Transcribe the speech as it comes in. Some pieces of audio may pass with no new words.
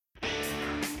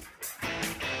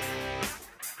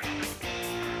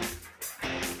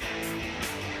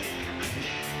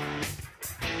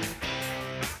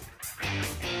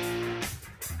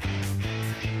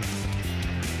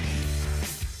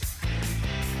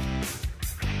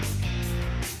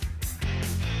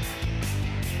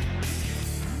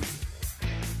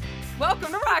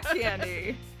Welcome to Rock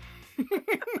Candy.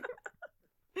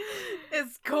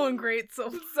 It's going great so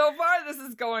far. This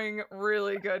is going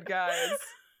really good, guys.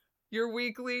 Your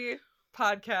weekly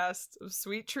podcast of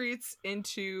sweet treats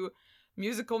into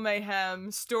musical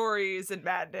mayhem, stories, and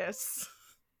madness.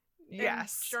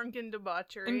 Yes. Drunken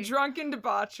debauchery. And drunken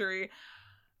debauchery.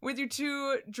 With your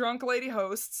two drunk lady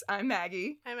hosts, I'm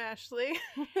Maggie. I'm Ashley.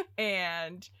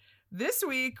 And this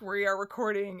week, we are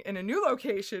recording in a new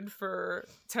location for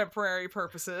temporary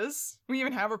purposes. We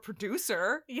even have a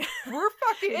producer. Yeah. We're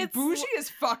fucking bougie as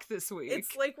fuck this week.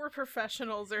 It's like we're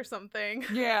professionals or something.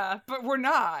 Yeah, but we're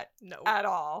not. No. At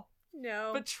all. No.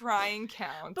 But trying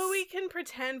counts. But we can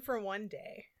pretend for one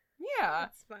day. Yeah.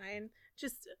 That's fine.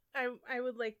 Just, I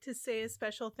would like to say a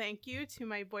special thank you to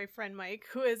my boyfriend Mike,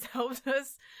 who has helped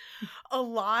us a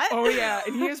lot. Oh yeah,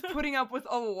 and he is putting up with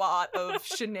a lot of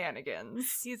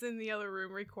shenanigans. He's in the other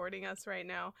room recording us right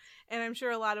now, and I'm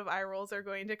sure a lot of eye rolls are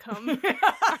going to come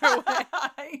our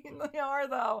way. They are,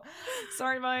 though.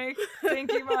 Sorry, Mike.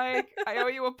 Thank you, Mike. I owe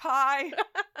you a pie.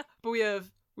 But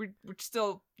we're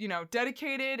still,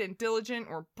 dedicated and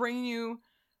diligent. We're bringing you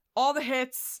all the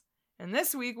hits, and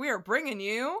this week we are bringing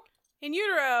you... In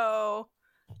Utero,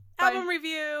 album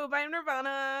review by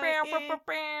Nirvana.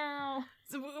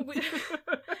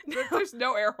 There's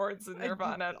no air horns in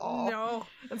Nirvana at all. No.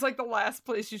 It's like the last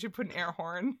place you should put an air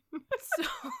horn. So,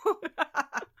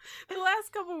 the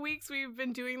last couple weeks we've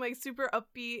been doing like super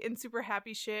upbeat and super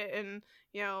happy shit and,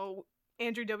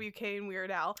 Andrew WK and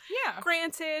Weird Al. Yeah.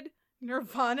 Granted,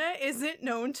 Nirvana isn't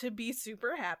known to be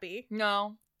super happy.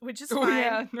 No. Which is fine. Oh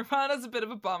yeah, Nirvana's a bit of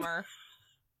a bummer.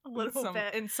 A little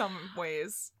bit. In some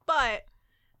ways. But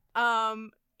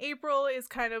April is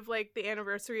kind of like the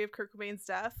anniversary of Kurt Cobain's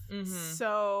death. Mm-hmm.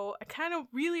 So I kind of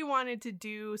really wanted to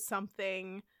do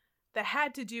something that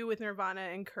had to do with Nirvana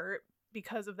and Kurt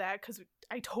because of that, because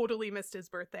I totally missed his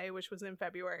birthday, which was in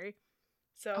February.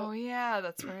 So oh yeah,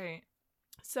 that's right.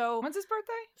 So when's his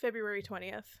birthday? February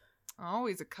 20th. Oh,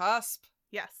 he's a cusp.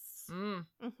 Yes.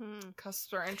 Mm-hmm.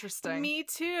 Cusps are interesting. Me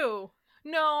too.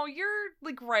 No, you're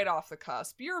like right off the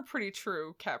cusp. You're a pretty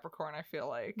true Capricorn, I feel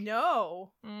like.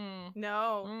 No.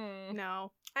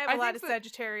 No. I have a lot of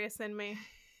Sagittarius in me.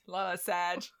 A lot of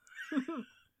Sag.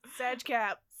 Sag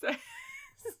Cap.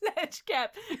 Sag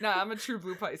Cap. No, I'm a true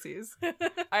blue Pisces.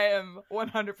 I am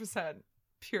 100%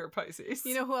 pure Pisces.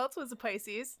 You know who else was a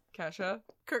Pisces? Kesha.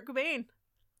 Kurt Cobain.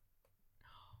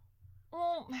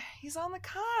 Well, he's on the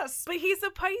cusp. But he's a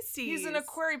Pisces. He's an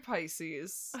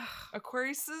Pisces.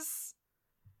 Aquarius?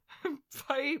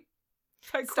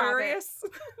 Aquarius?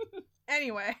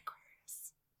 Anyway.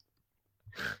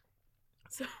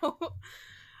 So,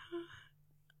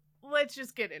 let's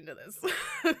just get into this.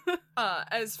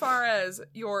 As far as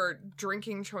your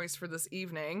drinking choice for this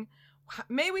evening,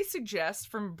 may we suggest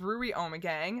from Brewery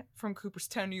Omegang from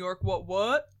Cooperstown, New York,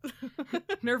 what?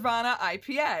 Nirvana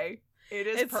IPA.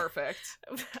 It's perfect.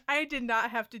 I did not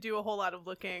have to do a whole lot of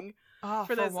looking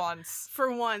for this. Once.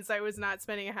 For once, I was not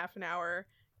spending a half an hour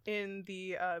in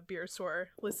the beer store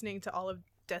listening to all of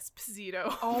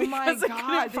Despacito. Oh my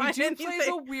god, they do play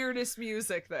the weirdest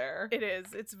music there. It is.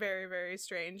 It's very, very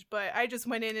strange. But I just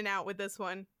went in and out with this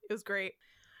one. It was great.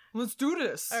 Let's do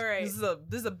this. All right. This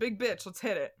is a big bitch. Let's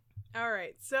hit it. All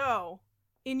right. So,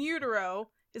 In Utero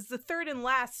is the third and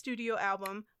last studio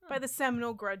album by the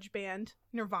seminal grunge band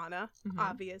Nirvana,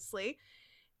 obviously.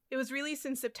 It was released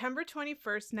in September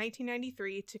 21st,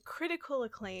 1993 to critical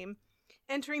acclaim,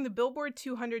 entering the Billboard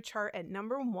 200 chart at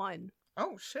number 1.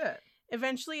 Oh, shit.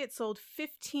 Eventually, it sold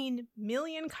 15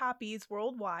 million copies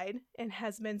worldwide and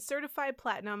has been certified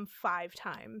platinum 5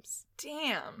 times.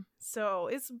 Damn. So,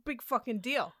 it's a big fucking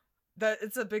deal.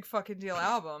 It's a big fucking deal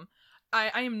album.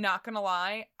 I am not gonna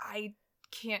lie, I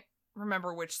can't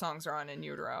remember which songs are on In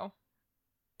Utero.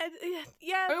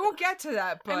 Yeah. I mean, we'll get to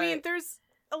that, but... I mean, there's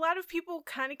a lot of people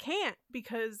kind of can't,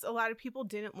 because a lot of people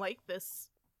didn't like this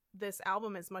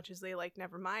album as much as they liked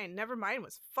Nevermind. Nevermind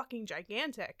was fucking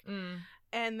gigantic.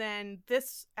 And then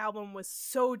this album was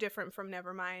so different from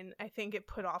Nevermind. I think it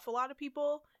put off a lot of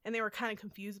people, and they were kind of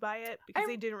confused by it because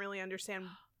they didn't really understand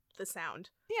the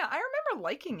sound. Yeah, I remember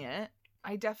liking it.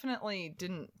 I definitely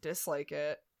didn't dislike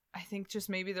it. I think just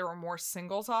maybe there were more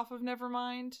singles off of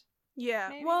Nevermind. Yeah.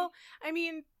 Maybe? Well, I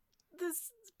mean,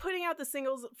 this putting out the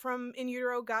singles from In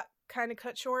Utero got kind of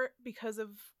cut short because of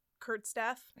Kurt's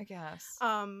death, I guess.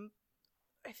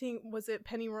 I think, was it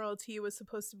Penny Royalty was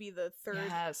supposed to be the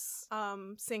third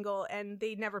single, and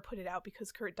they never put it out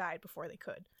because Kurt died before they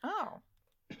could. Oh.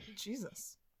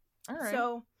 Jesus. All right.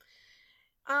 So,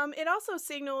 it also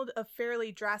signaled a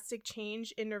fairly drastic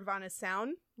change in Nirvana's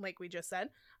sound, like we just said.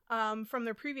 from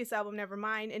their previous album,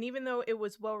 Nevermind, and even though it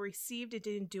was well received, it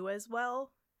didn't do as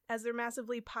well as their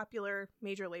massively popular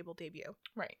major label debut.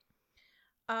 Right.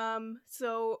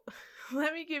 So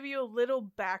let me give you a little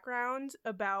background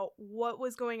about what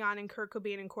was going on in Kurt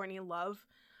Cobain and Courtney Love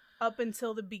up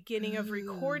until the beginning of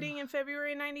recording in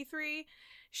February 93.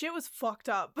 Shit was fucked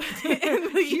up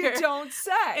in the year. You don't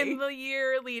say. In the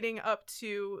year leading up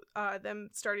to them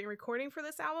starting recording for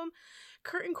this album.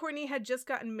 Kurt and Courtney had just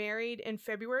gotten married in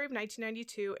February of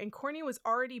 1992, and Courtney was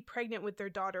already pregnant with their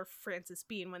daughter, Frances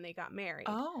Bean, when they got married.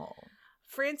 Oh.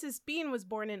 Frances Bean was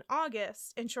born in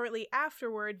August, and shortly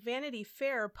afterward, Vanity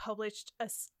Fair published a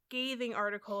scathing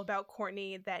article about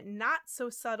Courtney that not so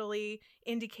subtly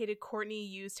indicated Courtney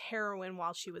used heroin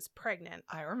while she was pregnant.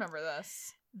 I remember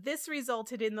this. This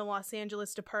resulted in the Los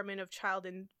Angeles Department of Child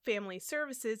and Family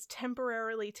Services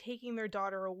temporarily taking their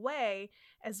daughter away,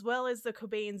 as well as the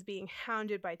Cobains being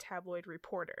hounded by tabloid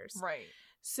reporters. Right.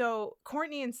 So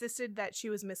Courtney insisted that she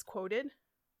was misquoted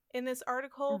in this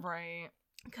article. Right.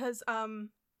 Because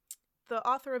the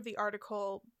author of the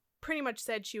article pretty much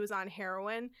said she was on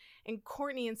heroin, and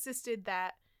Courtney insisted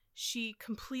that she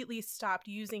completely stopped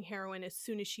using heroin as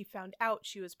soon as she found out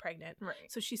she was pregnant. Right.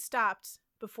 So she stopped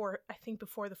before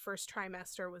the first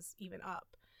trimester was even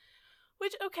up.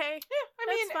 Which, okay, yeah,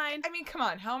 that's fine. I mean, come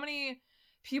on. How many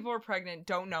people are pregnant,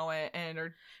 don't know it, and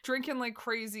are drinking like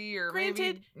crazy, or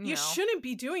granted, maybe, you shouldn't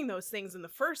be doing those things in the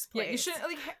first place. Yeah, you shouldn't.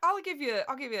 Like, I'll give you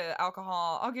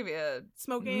alcohol. I'll give you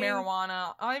smoking,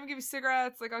 marijuana. I'll even give you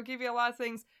cigarettes. Like, I'll give you a lot of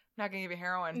things. I'm not gonna give you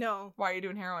heroin. No. Why are you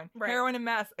doing heroin? Right. Heroin and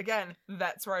meth. Again,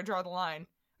 that's where I draw the line.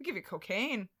 I'll give you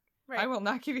cocaine. Right. I will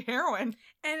not give you heroin.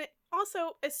 And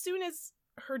also, as soon as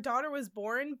her daughter was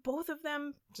born, both of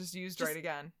them just used right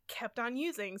again. Kept on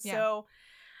using. Yeah. So,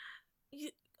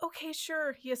 okay,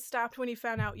 sure, you stopped when you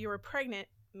found out you were pregnant.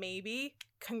 Maybe.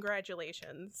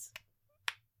 Congratulations.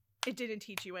 It didn't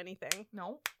teach you anything.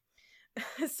 No.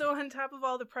 So on top of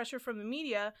all the pressure from the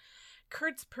media,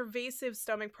 Kurt's pervasive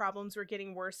stomach problems were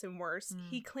getting worse and worse.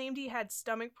 He claimed he had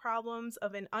stomach problems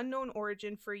of an unknown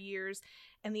origin for years,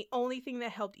 and the only thing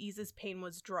that helped ease his pain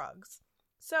was drugs.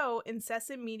 So,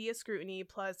 incessant media scrutiny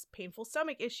plus painful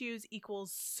stomach issues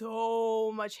equals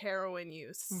so much heroin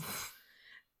use.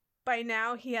 By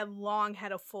now, he had long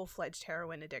had a full-fledged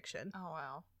heroin addiction. Oh,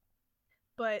 wow.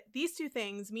 But these two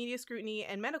things, media scrutiny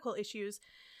and medical issues,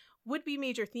 would be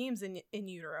major themes in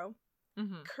Utero.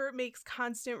 Mm-hmm. Kurt makes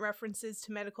constant references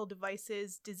to medical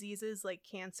devices, diseases like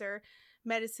cancer,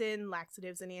 medicine,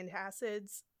 laxatives, and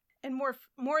antacids, and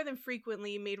more than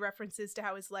frequently made references to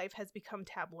how his life has become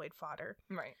tabloid fodder.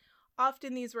 Right.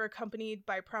 Often these were accompanied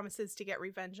by promises to get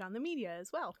revenge on the media as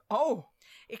well. Oh.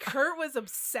 Kurt was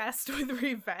obsessed with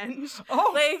revenge.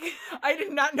 Oh. Like, I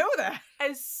did not know that.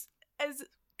 As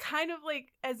kind of like,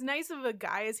 as nice of a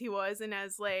guy as he was, and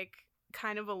as like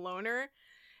kind of a loner,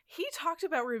 he talked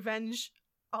about revenge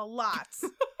a lot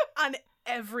on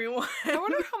everyone. I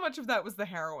wonder how much of that was the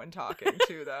heroin talking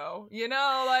too, though. You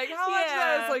know, like how much of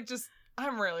that is like just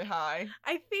I'm really high.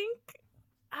 I think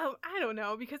I don't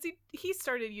know, because he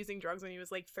started using drugs when he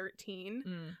was like 13.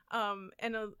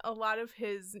 And a lot of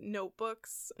his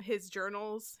notebooks, his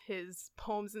journals, his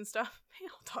poems and stuff, they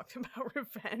all talked about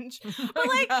revenge. But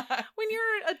like when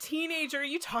you're a teenager,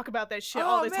 you talk about that shit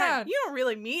all the time. You don't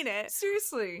really mean it.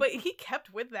 Seriously. But he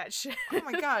kept with that shit. Oh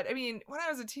my god. I mean, when I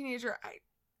was a teenager,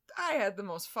 I had the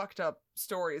most fucked up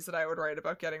stories that I would write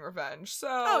about getting revenge.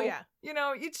 So, you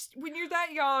know, you just, when you're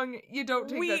that young, you don't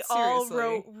take that seriously. We all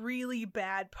wrote really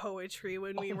bad poetry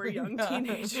when we were young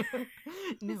teenagers.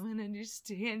 No one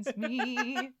understands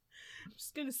me. I'm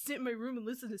just gonna sit in my room and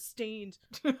listen to Stained.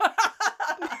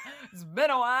 It's been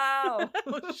a while.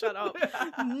 Oh, shut up.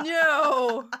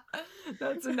 No.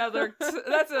 That's another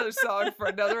song for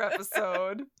another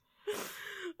episode.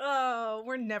 Oh,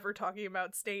 we're never talking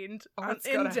about Stained it's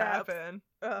gonna happen.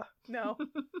 No.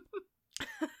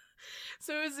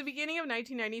 So it was the beginning of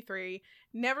 1993.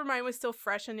 Nevermind was still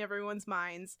fresh in everyone's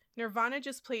minds. Nirvana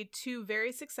just played 2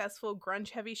 very successful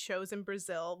grunge-heavy shows in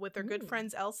Brazil with their good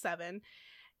friends L7,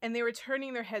 and they were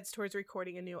turning their heads towards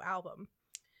recording a new album.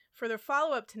 For their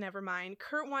follow-up to Nevermind,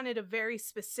 Kurt wanted a very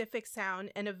specific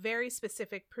sound and a very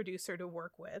specific producer to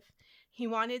work with. He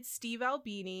wanted Steve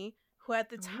Albini, who at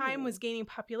the time was gaining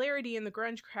popularity in the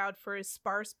grunge crowd for his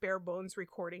sparse, bare-bones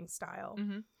recording style.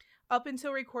 Up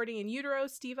until recording in Utero,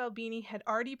 Steve Albini had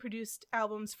already produced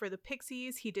albums for the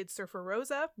Pixies. He did Surfer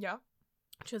Rosa,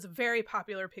 which was a very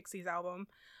popular Pixies album,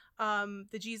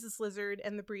 The Jesus Lizard,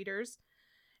 and The Breeders.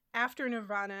 After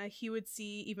Nirvana, he would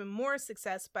see even more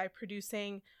success by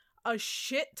producing a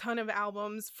shit ton of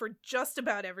albums for just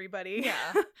about everybody.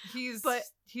 Yeah. He's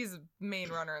a main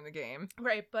runner in the game.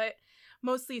 Right, but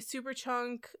mostly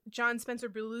Superchunk, John Spencer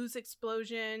Blues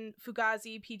Explosion,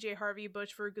 Fugazi, PJ Harvey,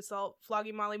 Bush, Assault,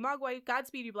 Flogging Molly Mogwai,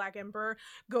 Godspeed You Black Emperor,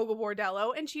 Gogo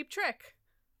Bordello, and Cheap Trick.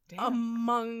 Damn.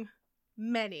 Among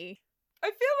many. I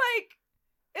feel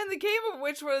like in the game of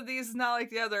which one of these is not like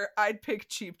the other, I'd pick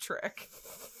Cheap Trick.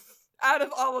 Out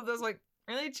of all of those, like,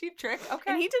 really? Cheap Trick?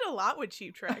 Okay. And he did a lot with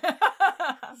Cheap Trick.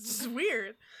 It's just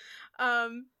weird.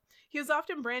 He was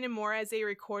often branded more as a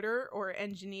recorder or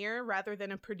engineer rather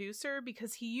than a producer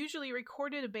because he usually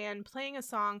recorded a band playing a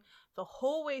song the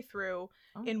whole way through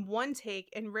in one take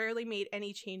and rarely made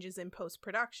any changes in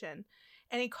post-production.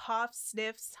 Any coughs,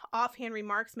 sniffs, offhand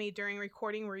remarks made during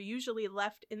recording were usually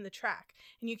left in the track.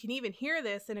 And you can even hear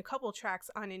this in a couple tracks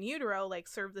on In Utero, like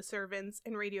Serve the Servants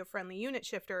and Radio Friendly Unit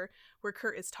Shifter, where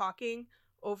Kurt is talking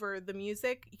over the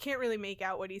music. You can't really make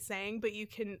out what he's saying, but you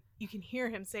can hear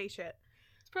him say shit.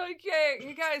 It's probably like,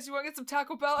 hey guys, you want to get some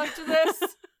Taco Bell after this?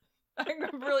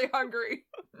 I'm really hungry.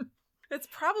 That's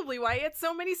probably why he had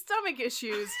so many stomach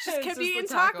issues. Just kept eating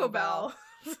Taco Bell.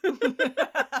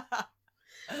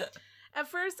 At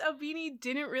first, Albini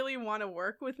didn't really want to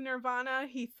work with Nirvana.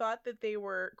 He thought that they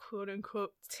were,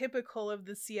 quote-unquote, typical of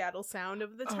the Seattle sound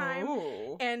of the time.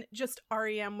 Oh. And just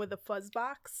REM with a fuzz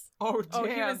box. Oh, damn.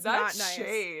 He was That's not nice.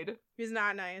 shade. He was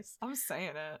not nice. I'm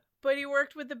saying it. But he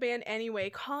worked with the band anyway,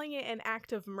 calling it an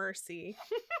act of mercy.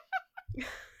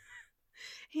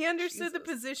 He understood the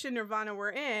position Nirvana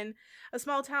were in, a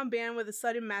small-town band with a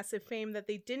sudden massive fame that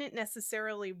they didn't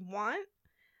necessarily want,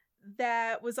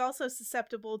 that was also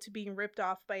susceptible to being ripped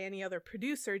off by any other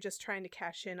producer just trying to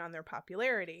cash in on their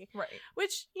popularity. Right.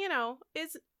 Which,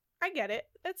 is, I get it.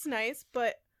 That's nice,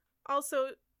 but also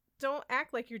don't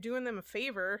act like you're doing them a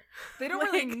favor. They don't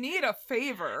really need a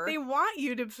favor. They want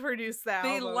you to produce that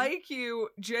They album. like you,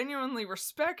 genuinely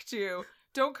respect you.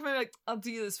 Don't come in like, I'll do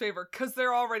you this favor, because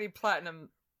they're already platinum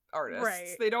artists.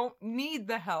 Right. They don't need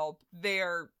the help.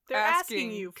 They're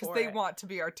asking you because for they it. want to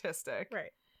be artistic. Right.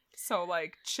 So,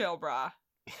 like, chill, brah.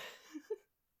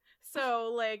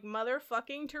 So, like,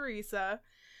 motherfucking Teresa,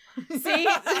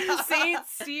 Saint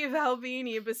Steve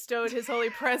Albini bestowed his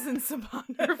holy presence upon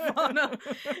Nirvana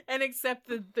and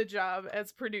accepted the job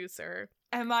as producer.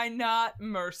 Am I not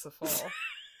merciful?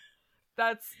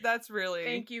 That's really...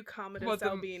 Thank you, Commodus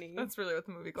Albini. That's really what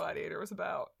the movie Gladiator was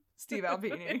about. Steve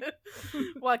Albini.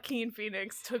 Joaquin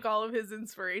Phoenix took all of his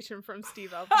inspiration from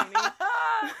Steve Albini.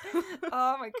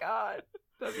 Oh my god.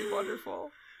 That'd be wonderful.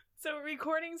 So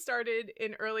recording started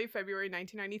in early February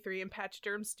 1993 in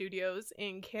Patchderm Studios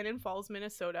in Cannon Falls,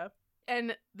 Minnesota.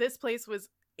 And this place was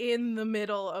in the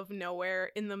middle of nowhere,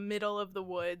 in the middle of the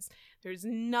woods. There's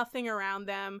nothing around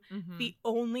them. Mm-hmm. The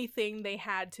only thing they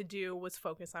had to do was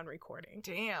focus on recording.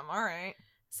 Damn, all right.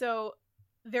 So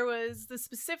there was the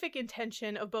specific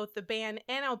intention of both the band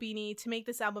and Albini to make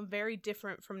this album very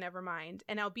different from Nevermind,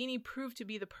 and Albini proved to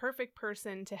be the perfect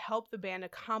person to help the band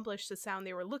accomplish the sound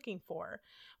they were looking for.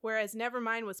 Whereas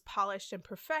Nevermind was polished and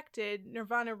perfected,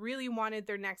 Nirvana really wanted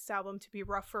their next album to be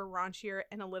rougher, raunchier,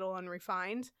 and a little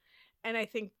unrefined. And I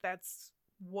think that's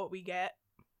what we get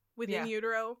with In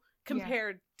Utero,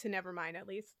 compared to Nevermind, at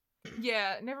least.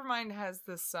 Yeah, Nevermind has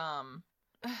this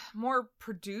more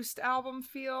produced album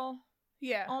feel.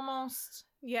 Yeah. Almost.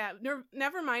 Yeah.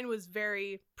 Nevermind was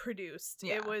very produced.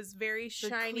 Yeah. It was very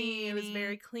shiny. It was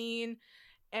very clean.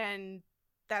 And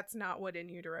that's not what In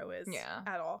Utero is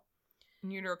at all.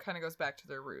 In Utero kind of goes back to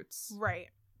their roots. Right.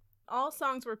 All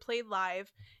songs were played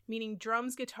live, meaning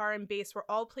drums, guitar, and bass were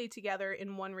all played together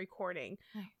in one recording.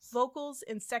 Nice. Vocals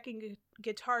and second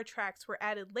guitar tracks were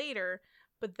added later,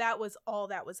 but that was all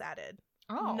that was added.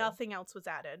 Oh. Nothing else was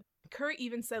added. Kurt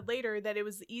even said later that it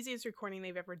was the easiest recording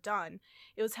they've ever done.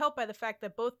 It was helped by the fact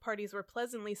that both parties were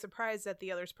pleasantly surprised at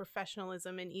the other's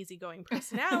professionalism and easygoing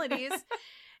personalities,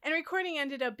 and recording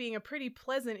ended up being a pretty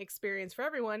pleasant experience for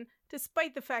everyone,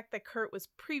 despite the fact that Kurt was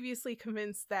previously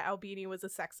convinced that Albini was a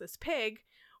sexist pig,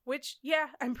 which, yeah,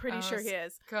 I'm pretty sure he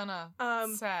is. Gonna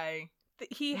say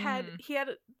he had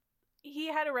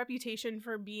a reputation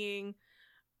for being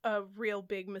a real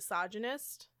big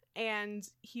misogynist. And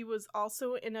he was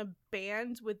also in a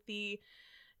band with the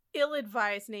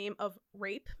ill-advised name of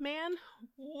Rape Man.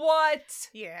 What?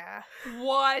 Yeah.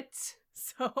 What?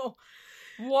 So,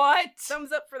 what?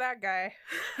 Thumbs up for that guy.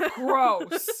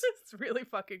 Gross. It's really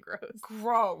fucking gross.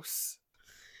 Gross.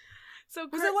 So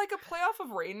was it like a playoff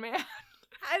of Rain Man?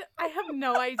 I have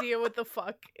no idea what the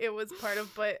fuck it was part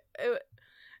of, but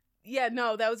yeah,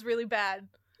 no, that was really bad.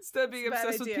 Instead of being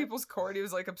obsessed with people's court, he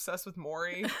was like obsessed with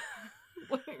Maury.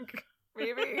 Like,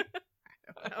 maybe.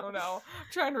 I don't know. I'm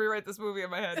trying to rewrite this movie in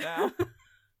my head now.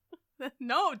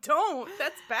 No, don't.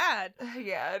 That's bad.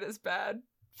 Yeah, it is bad.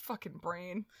 Fucking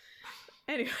brain.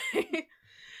 Anyway,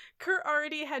 Kurt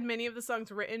already had many of the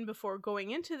songs written before going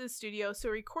into the studio, so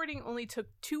recording only took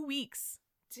 2 weeks.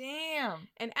 Damn.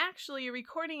 And actually,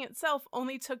 recording itself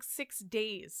only took 6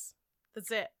 days.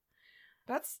 That's it.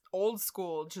 That's old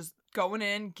school. Just going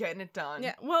in, getting it done.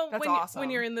 Yeah, well, that's when, awesome. When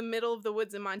you're in the middle of the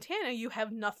woods in Montana, you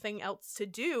have nothing else to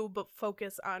do but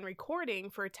focus on recording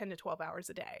for 10 to 12 hours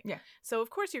a day. Yeah. So, of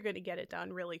course, you're going to get it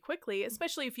done really quickly,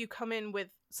 especially if you come in with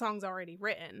songs already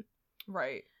written.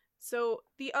 Right. So,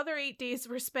 the other 8 days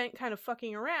were spent kind of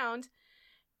fucking around.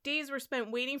 Days were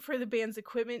spent waiting for the band's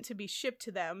equipment to be shipped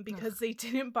to them because they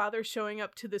didn't bother showing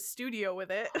up to the studio with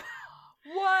it.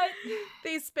 What?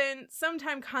 They spent some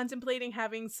time contemplating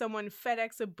having someone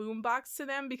FedEx a boombox to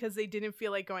them because they didn't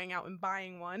feel like going out and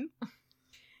buying one.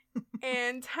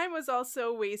 And time was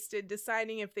also wasted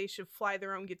deciding if they should fly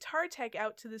their own guitar tech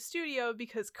out to the studio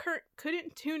because Kurt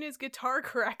couldn't tune his guitar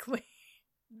correctly.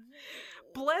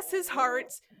 Bless his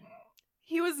heart,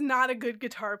 he was not a good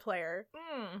guitar player.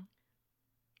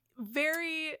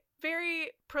 Very,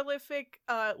 very prolific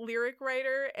lyric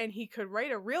writer, and he could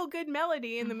write a real good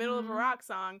melody in the middle of a rock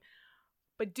song,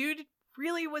 but dude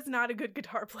really was not a good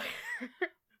guitar player.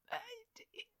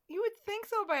 You would think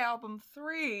so by album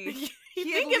 3. You'd He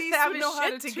think at he'd least have would his know how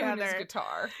to shit tune his together.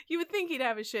 guitar. You would think he'd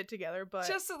have his shit together, but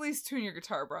Just at least tune your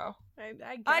guitar, bro.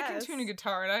 I guess. I can tune a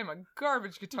guitar, and I'm a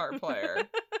garbage guitar player.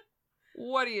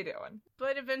 What are you doing?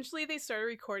 But eventually they started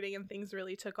recording, and things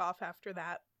really took off after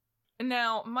that.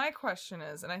 Now, my question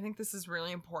is, and I think this is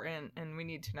really important and we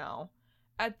need to know,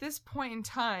 at this point in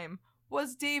time,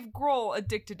 was Dave Grohl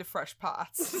addicted to fresh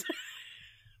pots?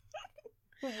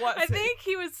 I think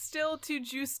he was still too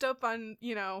juiced up on,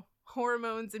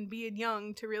 hormones and being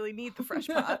young to really need the fresh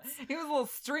pots. He was a little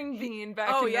string bean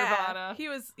back in Nirvana. He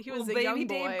was little a baby young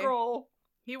boy. Dave Grohl.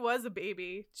 He was a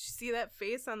baby. Did you see that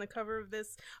face on the cover of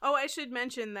this? Oh, I should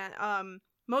mention that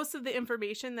most of the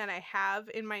information that I have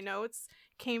in my notes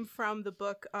came from the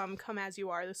book Come As You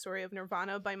Are, The Story of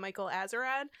Nirvana by Michael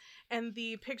Azerrad. And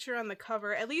the picture on the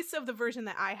cover, at least of the version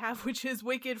that I have, which is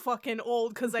wicked fucking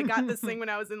old because I got this thing when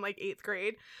I was in like 8th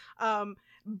grade,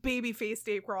 babyface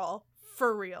Dave Grohl.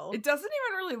 For real. It doesn't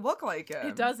even really look like him.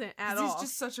 It doesn't at all. He's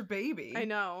just such a baby. I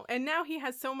know. And now he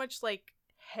has so much like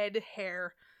head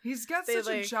hair. He's got such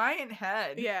a giant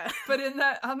head. Yeah. But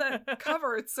on that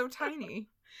cover, it's so tiny.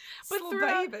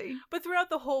 Baby. But throughout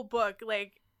the whole book,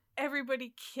 like,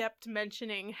 everybody kept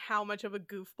mentioning how much of a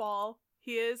goofball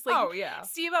he is. Like, oh, yeah.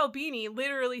 Steve Albini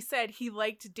literally said he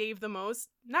liked Dave the most,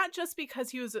 not just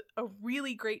because he was a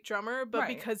really great drummer, but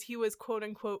because he was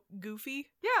quote-unquote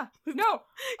goofy. Yeah. No.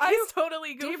 He's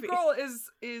totally goofy. Dave Grohl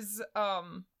is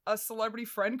a celebrity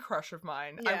friend crush of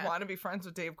mine. Yeah. I want to be friends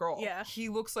with Dave Grohl. Yeah. He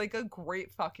looks like a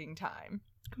great fucking time.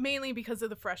 Mainly because of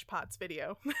the Fresh Pots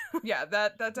video. Yeah,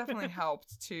 that definitely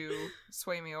helped to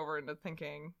sway me over into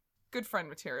thinking good friend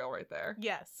material right there.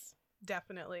 Yes,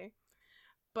 definitely.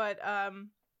 But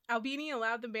Albini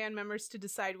allowed the band members to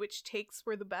decide which takes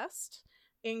were the best,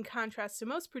 in contrast to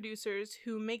most producers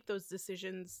who make those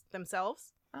decisions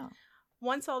themselves. Oh.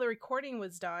 Once all the recording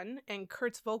was done, and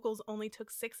Kurt's vocals only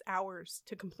took 6 hours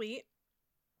to complete.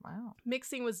 Wow.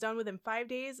 Mixing was done within 5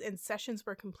 days, and sessions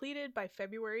were completed by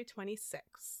February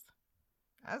 26th.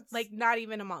 That's... Like, not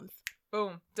even a month.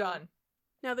 Boom. Done.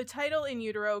 Now, the title In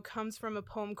Utero comes from a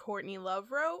poem Courtney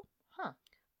Love wrote.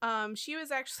 Huh. She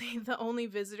was actually the only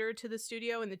visitor to the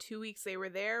studio in the 2 weeks they were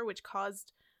there, which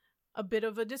caused a bit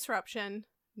of a disruption.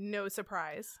 No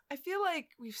surprise. I feel like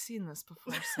we've seen this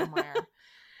before somewhere.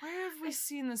 Where have we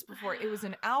seen this before? It was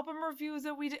an album review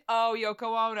that we did. Oh,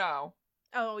 Yoko Ono.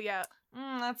 Oh, yeah.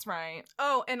 That's right.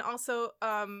 Oh, and also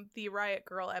the Riot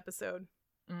Girl episode.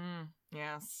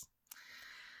 Yes.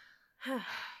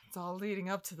 It's all leading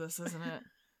up to this, isn't it?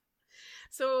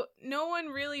 So no one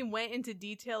really went into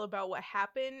detail about what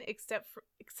happened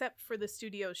except for the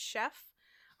studio's chef.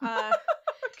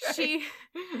 Okay.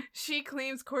 She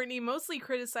claims Courtney mostly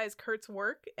criticized Kurt's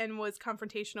work and was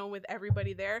confrontational with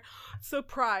everybody there.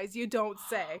 Surprise, you don't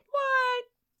say.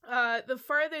 What? The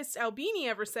farthest Albini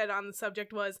ever said on the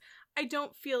subject was, I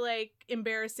don't feel like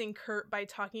embarrassing Kurt by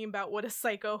talking about what a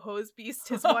psycho hose beast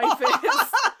his wife is.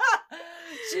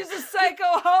 She's a psycho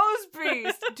hose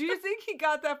beast. Do you think he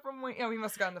got that from Wayne? Oh, he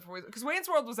must have gotten that from Wayne. Because Wayne's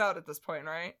World was out at this point,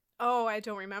 right? Oh, I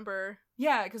don't remember.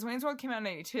 Yeah, because Wayne's World came out in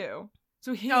 92.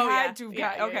 So he had to have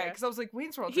got... Okay, because I was like,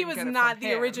 Wayne's World He was not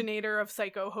the originator of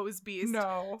Psycho Hose Beast.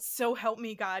 No. So help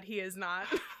me God, he is not.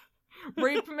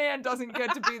 Rape Man doesn't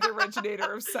get to be the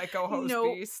originator of Psycho Hose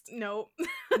Beast. Nope.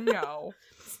 No.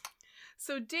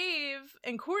 So Dave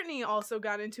and Courtney also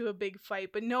got into a big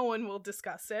fight, but no one will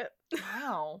discuss it.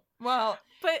 Wow. Well,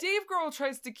 But Dave Grohl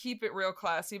tries to keep it real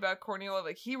classy about Courtney Love.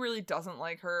 Like, he really doesn't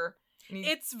like her.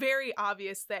 it's very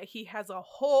obvious that he has a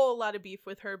whole lot of beef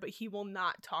with her, but he will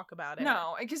not talk about it.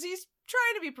 No, because he's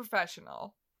trying to be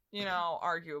professional, you know,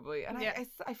 arguably. And Yeah.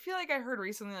 I feel like I heard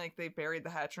recently, like, they buried the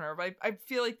hatchet, or but I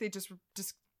feel like they just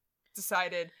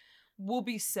decided we'll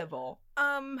be civil.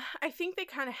 I think they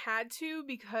kind of had to,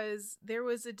 because there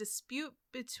was a dispute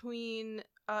between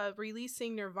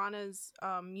releasing Nirvana's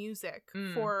music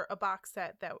for a box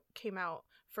set that came out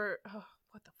for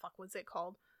what the fuck was it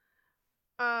called?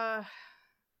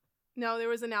 No, there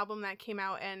was an album that came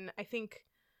out, and I think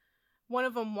one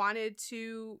of them wanted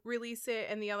to release it,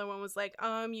 and the other one was like,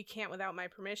 you can't without my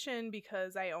permission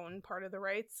because I own part of the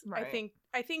rights. Right.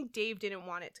 I think Dave didn't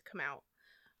want it to come out.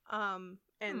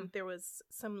 And there was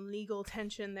some legal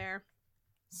tension there.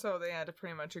 So they had to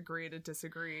pretty much agree to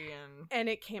disagree, and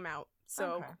it came out.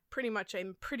 So Okay. pretty much,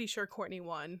 I'm pretty sure Courtney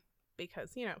won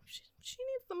because, you know, she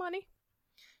needs the money.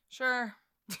 Sure.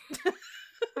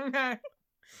 Okay.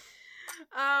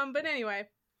 But anyway,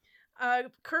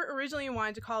 Kurt originally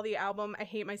wanted to call the album I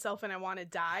Hate Myself and I Want to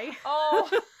Die.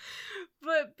 Oh.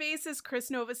 But bassist Chris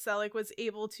Novoselic was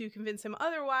able to convince him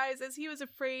otherwise, as he was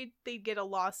afraid they'd get a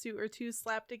lawsuit or two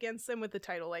slapped against them with a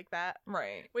title like that.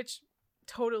 Right. Which,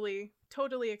 totally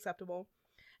acceptable.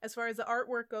 As far as the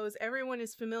artwork goes, everyone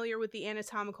is familiar with the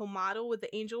anatomical model with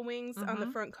the angel wings on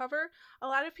the front cover. A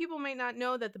lot of people might not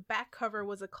know that the back cover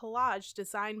was a collage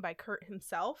designed by Kurt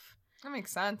himself. That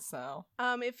makes sense, though.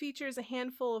 It features a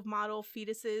handful of model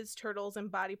fetuses, turtles,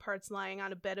 and body parts lying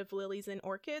on a bed of lilies and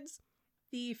orchids.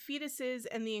 The fetuses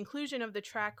and the inclusion of the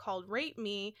track called Rape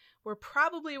Me were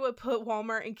probably what put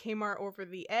Walmart and Kmart over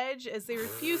the edge, as they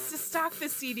refused to stock the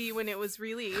CD when it was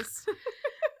released.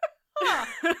 Huh.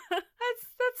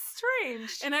 That's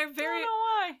strange. And I don't know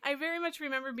why. I very much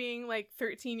remember being like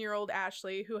 13-year-old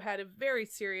Ashley, who had a very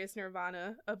serious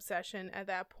Nirvana obsession at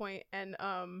that point, and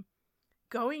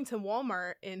going to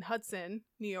Walmart in Hudson,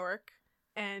 New York,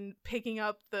 and picking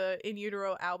up the In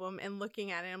Utero album and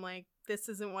looking at it. I'm like, this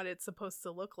isn't what it's supposed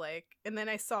to look like. And then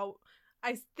I saw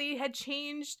they had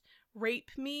changed Rape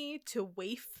Me to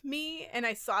Waif Me, and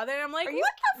I saw that and I'm like,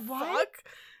 what the fuck?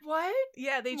 What?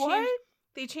 Yeah, they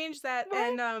changed that.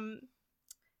 What? And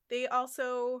they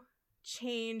also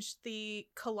changed the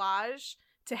collage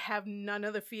to have none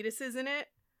of the fetuses in it.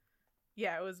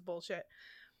 Yeah, it was bullshit.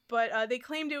 But they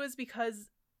claimed it was because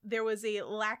there was a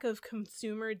lack of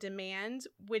consumer demand,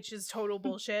 which is total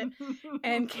bullshit.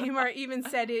 And Kmart even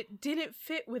said it didn't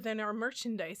fit within our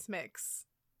merchandise mix.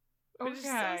 Which is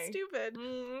so stupid.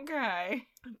 Okay.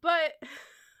 But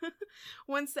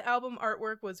once the album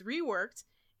artwork was reworked,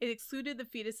 it excluded the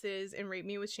fetuses, and Rape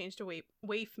Me was changed to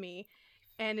Waif Me.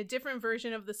 And a different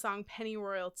version of the song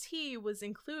Pennyroyal Tea was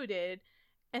included.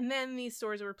 And then these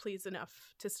stores were pleased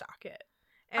enough to stock it.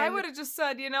 And I would have just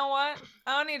said, you know what?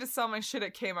 I don't need to sell my shit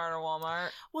at Kmart or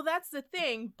Walmart. Well, that's the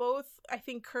thing. Both, I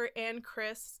think Kurt and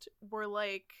Chris were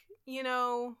like, you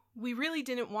know, we really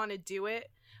didn't want to do it,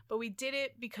 but we did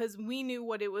it because we knew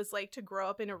what it was like to grow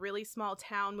up in a really small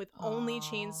town with only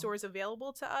chain stores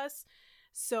available to us.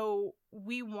 So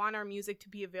we want our music to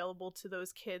be available to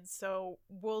those kids. So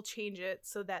we'll change it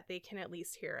so that they can at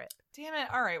least hear it. Damn it.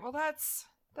 All right. Well, that's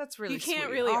really sweet. You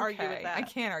can't really argue with that. I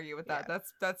can't argue with that. Yeah.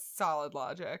 That's solid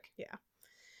logic. Yeah.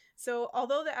 So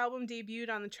although the album debuted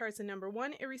on the charts at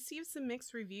 #1, it received some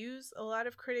mixed reviews. A lot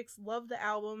of critics loved the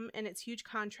album and its huge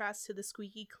contrast to the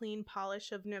squeaky clean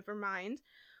polish of Nevermind,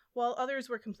 while others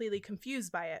were completely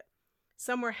confused by it.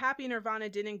 Some were happy Nirvana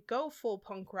didn't go full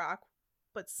punk rock,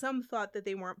 but some thought that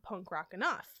they weren't punk rock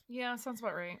enough. Yeah, sounds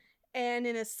about right. And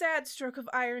in a sad stroke of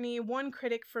irony, one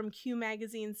critic from Q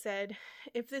Magazine said,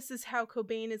 "If this is how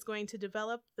Cobain is going to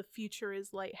develop, the future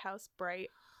is lighthouse bright."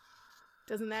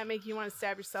 Doesn't that make you want to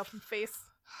stab yourself in the face?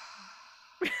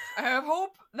 I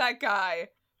hope that guy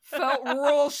felt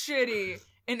real shitty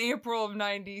in April of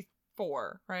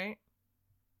 94, right?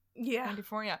 Yeah.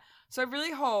 94, yeah. So I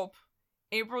really hope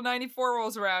April 94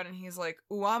 rolls around and he's like,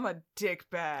 ooh, I'm a dick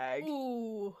bag.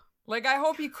 Ooh. Like, I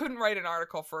hope he couldn't write an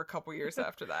article for a couple years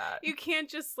after that. You can't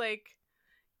just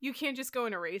go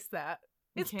and erase that.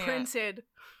 It's printed.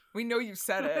 We know you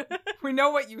said it. We know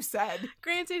what you said.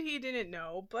 Granted, he didn't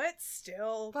know, but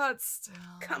still.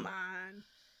 Come on.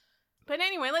 But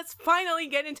anyway, let's finally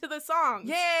get into the songs.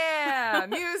 Yeah,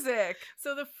 music.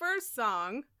 So the first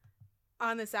song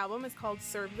on this album is called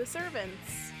Serve the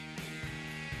Servants.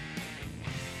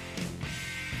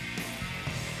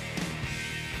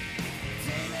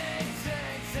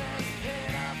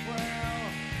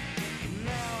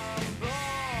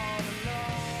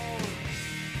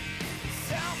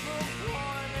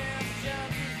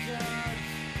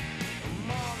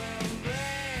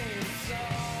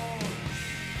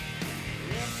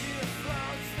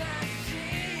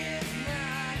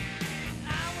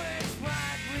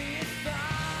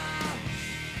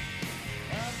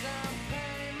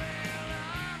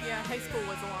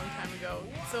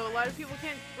 So a lot of people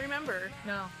can't remember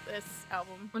No. this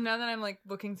album. Well, now that I'm like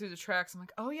looking through the tracks, I'm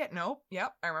like, oh yeah, nope,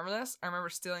 yep, I remember this. I remember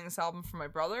stealing this album from my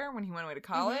brother when he went away to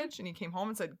college, and he came home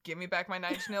and said, "Give me back my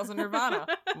Nine Inch Nails and Nirvana.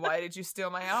 Why did you steal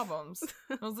my albums?"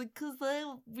 I was like, "'Cause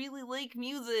I really like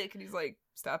music." And he's like,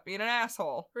 "Stop being an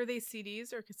asshole." Were they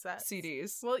CDs or cassettes?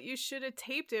 CDs. Well, you should have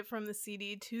taped it from the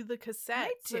CD to the cassette.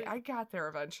 I got there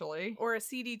eventually. Or a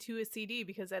CD to a CD,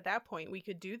 because at that point we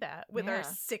could do that with our Yeah.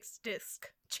 6-disc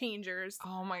changers.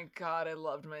 Oh my god, I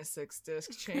loved my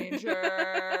 6-disc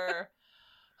changer.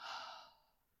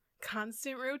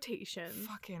 Constant rotation.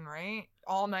 Fucking right.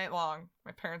 All night long.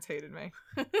 My parents hated me.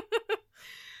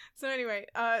 So anyway,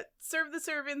 Serve the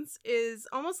Servants is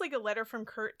almost like a letter from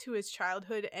Kurt to his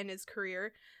childhood and his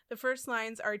career. The first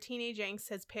lines are, "Teenage angst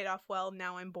has paid off well,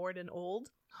 now I'm bored and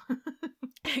old."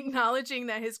 Acknowledging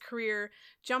that his career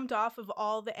jumped off of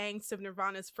all the angst of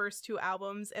Nirvana's first 2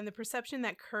 albums and the perception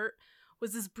that Kurt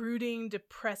was this brooding,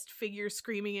 depressed figure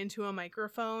screaming into a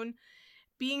microphone.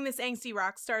 Being this angsty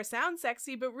rock star sounds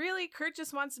sexy, but really Kurt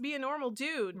just wants to be a normal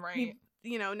dude. Right.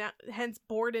 He, hence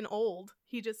bored and old.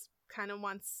 He just kind of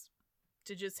wants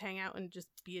to just hang out and just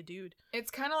be a dude. It's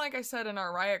kind of like I said in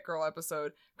our Riot Girl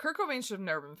episode. Kurt Cobain should have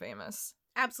never been famous.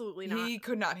 Absolutely not. He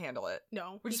could not handle it.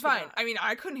 No. Which he is could fine. not. I mean,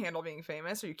 I couldn't handle being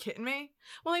famous. Are you kidding me?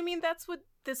 Well, I mean, that's what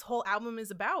this whole album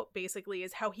is about, basically,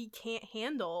 is how he can't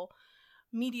handle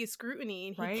media scrutiny,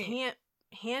 and he Right. can't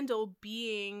handle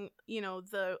being, in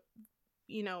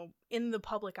the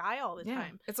public eye all the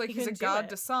time. It's like He he's a couldn't do god it.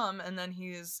 to some, and then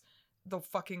he's the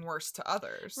fucking worst to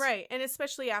others. Right. And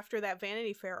especially after that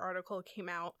Vanity Fair article came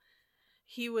out,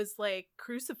 he was like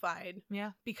crucified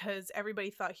Yeah. because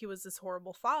everybody thought he was this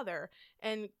horrible father.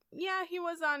 And yeah, he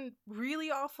was on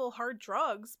really awful hard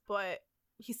drugs, but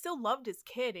he still loved his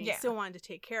kid and he Yeah. still wanted to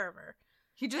take care of her.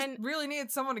 He just And- really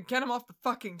needed someone to get him off the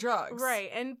fucking drugs.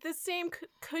 Right. And the same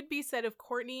could be said of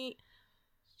Courtney.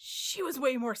 She was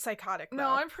way more psychotic, though, No,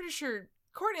 I'm pretty sure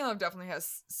Courtney Love definitely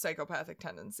has psychopathic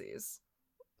tendencies,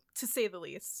 to say the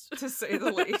least. to say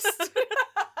the least.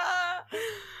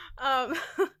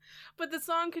 But the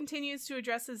song continues to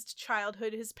address his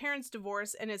childhood, his parents'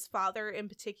 divorce, and his father in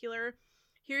particular.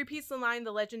 He repeats the line,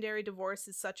 "The legendary divorce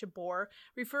is such a bore,"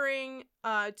 referring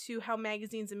to how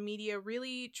magazines and media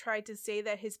really tried to say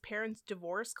that his parents'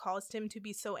 divorce caused him to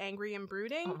be so angry and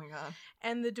brooding. Oh my god.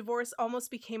 And the divorce almost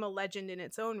became a legend in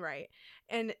its own right.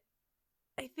 And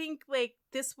I think, like,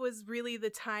 this was really the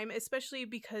time, especially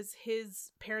because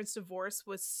his parents' divorce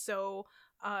was so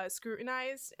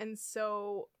scrutinized and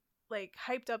so, like,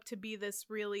 hyped up to be this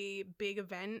really big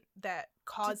event that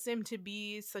caused him to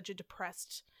be such a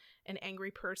depressed and angry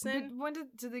person. When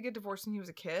did they get divorced when he was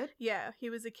a kid? Yeah,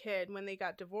 he was a kid when they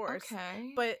got divorced.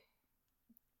 Okay. But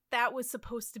that was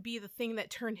supposed to be the thing that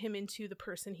turned him into the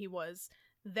person he was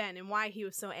then, and why he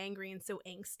was so angry and so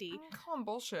angsty. I'm calling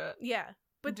bullshit. Yeah.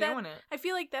 But doing it. I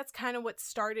feel like that's kind of what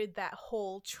started that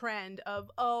whole trend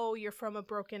of, oh, you're from a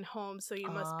broken home, so you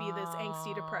must be this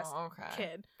angsty, depressed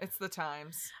kid. It's the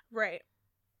times. Right.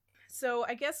 So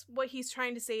I guess what he's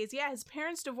trying to say is, yeah, his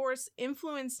parents' divorce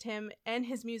influenced him and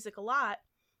his music a lot,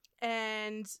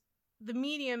 and the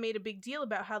media made a big deal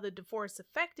about how the divorce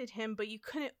affected him, but you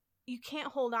can't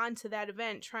hold on to that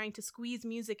event trying to squeeze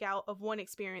music out of one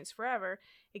experience forever.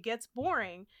 It gets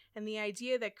boring, and the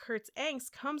idea that Kurt's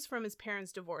angst comes from his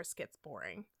parents' divorce gets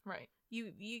boring. Right.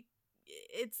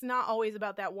 It's not always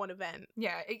about that one event.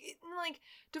 Yeah, like,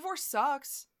 divorce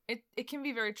sucks. It can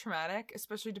be very traumatic,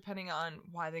 especially depending on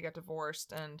why they got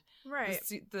divorced and Right.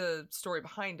 the story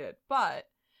behind it. But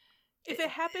If it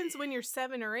happens when you're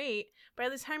 7 or 8, by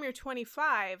the time you're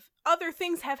 25, other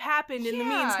things have happened in the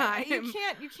meantime.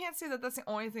 you can't say that that's the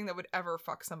only thing that would ever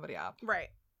fuck somebody up. Right.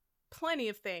 Plenty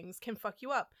of things can fuck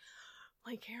you up.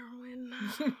 Like heroin.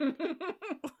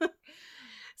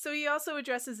 So he also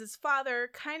addresses his father,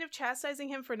 kind of chastising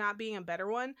him for not being a better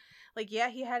one. Like, yeah,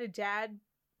 he had a dad,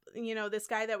 this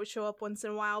guy that would show up once in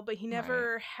a while, but he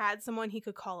never had someone he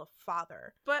could call a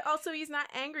father. But also, he's not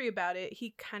angry about it.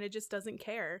 He kind of just doesn't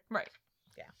care. Right.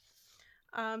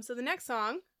 Yeah. So the next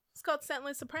song is called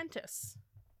Scentless Apprentice.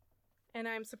 And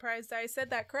I'm surprised I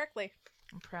said that correctly.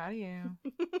 I'm proud of you.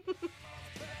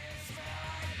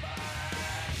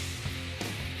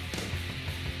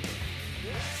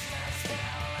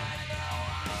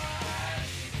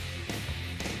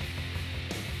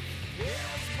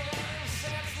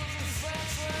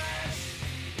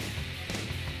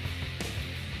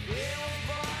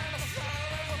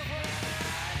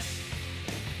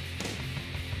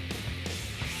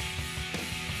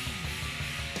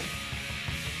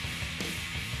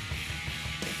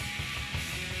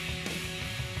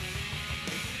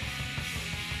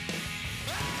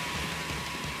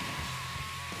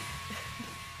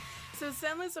 So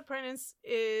Scentless Apprentice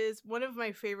is one of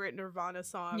my favorite Nirvana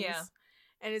songs. Yeah.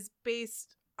 And it's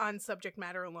based on subject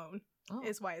matter alone,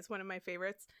 is why it's one of my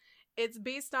favorites. It's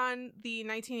based on the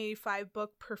 1985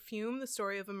 book Perfume, The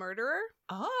Story of a Murderer.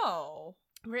 Oh.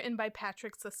 Written by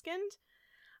Patrick Suskind.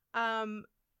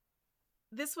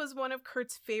 This was one of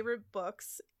Kurt's favorite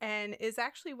books and is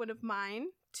actually one of mine,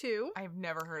 too. I've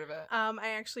never heard of it. I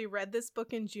actually read this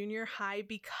book in junior high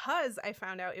because I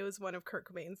found out it was one of Kurt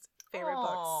Cobain's favorite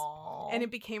books. And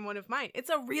it became one of mine. It's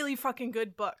a really fucking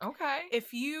good book. Okay.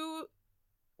 If you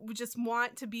just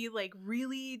want to be like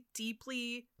really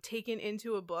deeply taken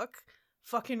into a book,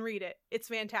 fucking read it. It's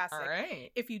fantastic. All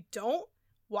right. If you don't,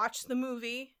 watch the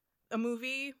movie. A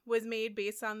movie was made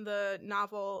based on the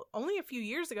novel only a few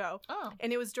years ago. Oh.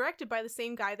 And it was directed by the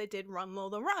same guy that did Run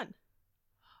Lola Run.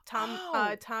 Tom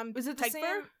Is it the Tykwer?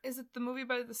 same? Is it the movie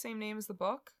by the same name as the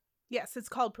book? Yes, it's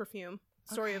called Perfume.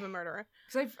 Story of a Murderer.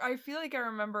 Because I feel like I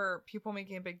remember people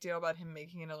making a big deal about him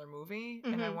making another movie,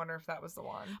 and I wonder if that was the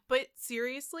one. But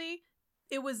seriously,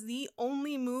 it was the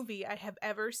only movie I have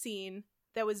ever seen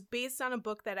that was based on a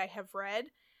book that I have read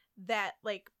that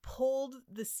like pulled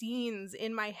the scenes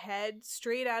in my head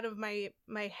straight out of my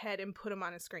head and put them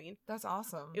on a screen. That's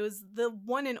awesome. It was the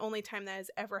one and only time that has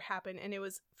ever happened, and it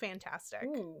was fantastic.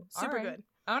 Ooh, super good.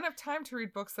 I don't have time to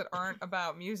read books that aren't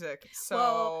about music, so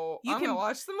Well, I'm gonna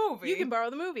watch the movie. You can borrow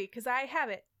the movie because I have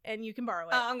it, and you can borrow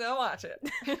it. I'm gonna watch it.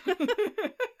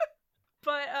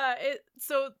 But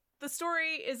so the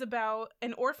story is about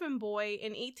an orphan boy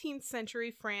in 18th century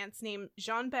France named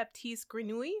Jean-Baptiste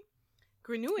Grenouille.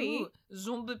 Grenouille?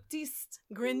 Jean-Baptiste.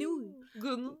 Grenouille.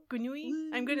 Grenouille?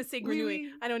 I'm going to say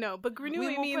Grenouille. I don't know. But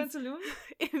Grenouille means...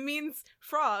 It means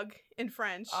frog in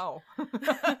French. Oh.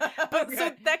 But Okay.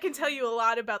 so that can tell you a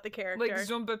lot about the character. Like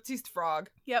Jean-Baptiste Frog.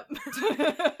 Yep.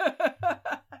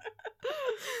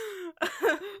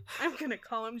 I'm going to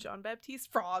call him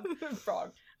Jean-Baptiste Frog.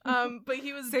 Frog. But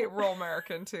he was... Say it real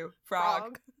American, too.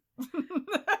 Frog.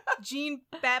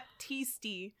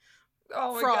 Jean-Baptiste.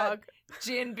 Oh my Frog. God.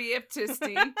 Jean-Baptiste.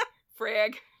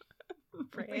 Frag. Oh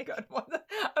my God. I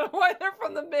don't know why they're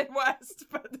from the Midwest,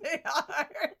 but they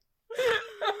are.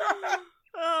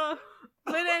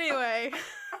 But anyway,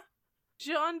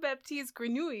 Jean-Baptiste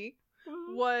Grenouille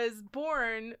was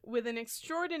born with an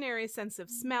extraordinary sense of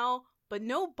smell, but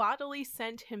no bodily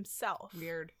scent himself.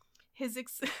 Weird.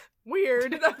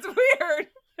 Weird. That's weird.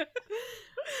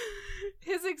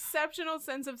 His exceptional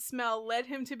sense of smell led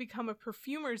him to become a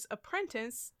perfumer's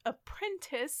apprentice,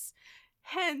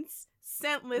 hence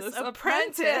scentless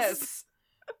apprentice.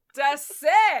 That's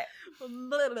it.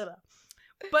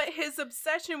 But his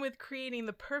obsession with creating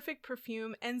the perfect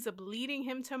perfume ends up leading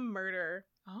him to murder.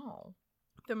 Oh.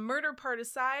 The murder part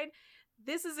aside,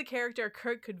 this is a character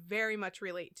Kurt could very much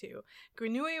relate to.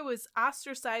 Grenouille was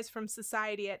ostracized from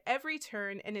society at every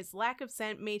turn, and his lack of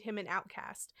scent made him an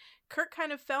outcast. Kurt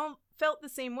kind of felt the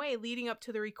same way leading up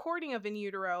to the recording of In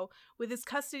Utero, with his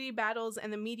custody battles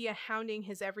and the media hounding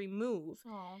his every move.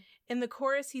 Oh. In the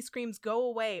chorus, he screams "Go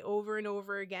away" over and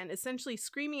over again, essentially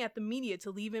screaming at the media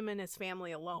to leave him and his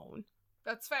family alone.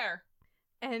 That's fair.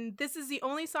 And this is the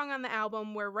only song on the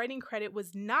album where writing credit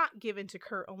was not given to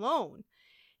Kurt alone.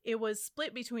 It was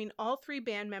split between all three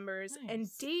band members, Nice. and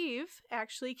Dave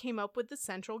actually came up with the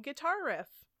central guitar riff.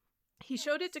 He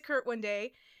showed it to Kurt one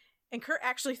day, and Kurt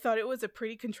actually thought it was a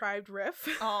pretty contrived riff.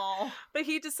 Oh. But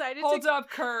he decided Hold to...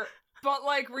 up, Kurt. But,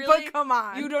 like, really? But come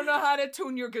on. You don't know how to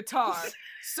tune your guitar.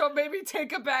 So maybe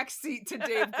take a back seat to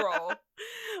Dave Grohl.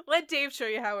 Let Dave show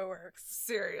you how it works.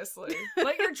 Seriously.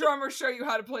 Let your drummer show you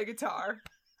how to play guitar.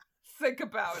 Think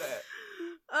about it.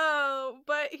 Oh,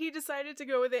 but he decided to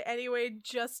go with it anyway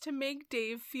just to make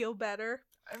Dave feel better.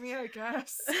 I mean, I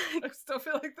guess. I still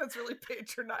feel like that's really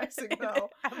patronizing, though.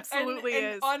 It absolutely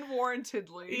and is.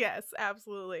 Unwarrantedly. Yes,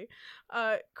 absolutely.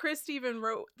 Chris even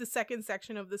wrote the second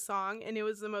section of the song, and it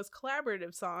was the most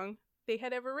collaborative song they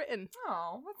had ever written.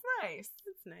 Oh, that's nice.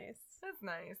 That's nice. That's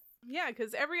nice. Yeah,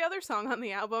 because every other song on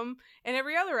the album and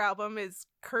every other album is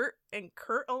Kurt and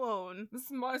Kurt alone. This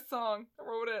is my song. I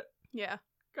wrote it. Yeah.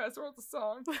 Guys wrote the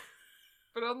song.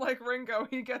 But unlike Ringo,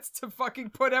 he gets to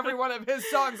fucking put every one of his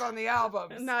songs on the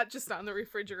albums. Not just on the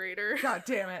refrigerator. God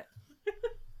damn it.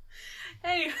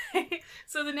 Anyway,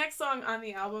 so the next song on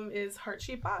the album is Heart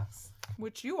Shaped Box.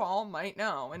 Which you all might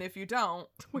know. And if you don't,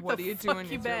 Where what the are you fuck doing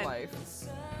you with your been? life?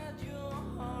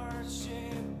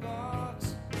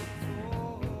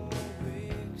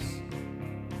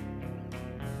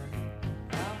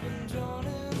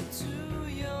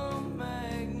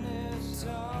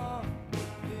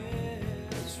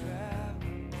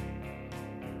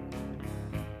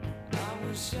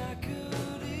 Wish I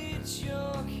could eat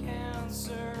your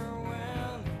cancer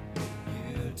when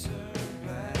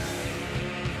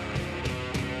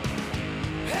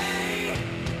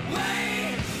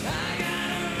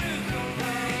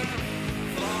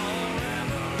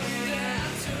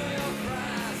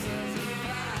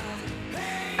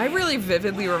really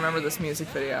vividly remember this music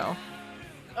video.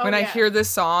 When I yeah. hear this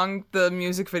song, the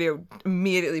music video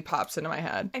immediately pops into my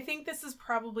head. I think this is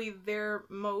probably their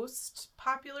most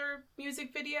popular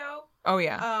music video. Oh,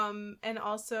 yeah. And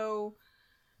also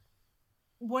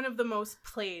one of the most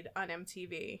played on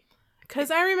MTV.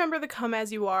 Because I remember the Come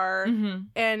As You Are,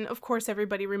 and of course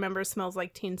everybody remembers Smells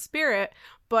Like Teen Spirit,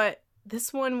 but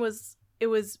this one was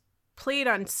played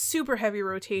on super heavy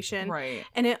rotation. Right.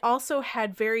 And it also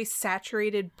had very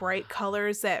saturated, bright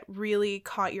colors that really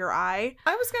caught your eye.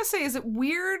 I was going to say, is it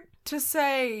weird to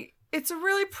say it's a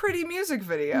really pretty music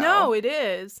video? No, it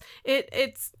is.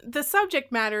 It's the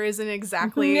subject matter isn't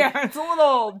exactly... Yeah, it's a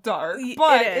little dark,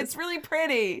 but it's really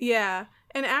pretty. Yeah.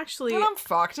 And actually... But I'm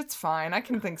fucked. It's fine. I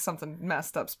can think something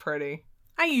messed up's pretty.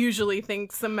 I usually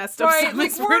think some messed up stuff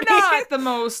is we're pretty. not the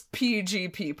most PG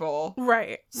people.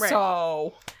 Right.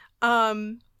 So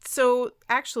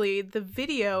actually, the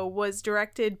video was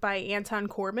directed by Anton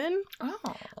Corbijn. Oh.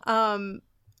 I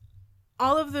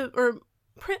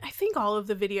think all of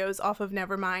the videos off of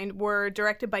Nevermind were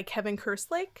directed by Kevin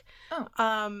Kerslake. Oh.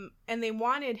 And they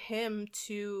wanted him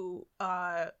to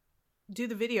do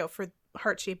the video for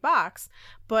Heart-Shaped Box,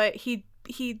 but he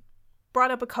brought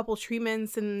up a couple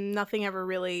treatments and nothing ever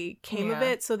really came of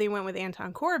it, so they went with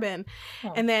Anton Corbijn.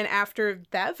 Oh. And then after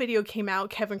that video came out,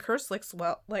 Kevin Kerslake's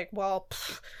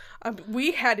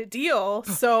we had a deal,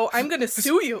 so I'm gonna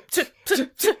sue you. So he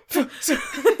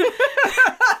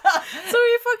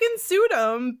fucking sued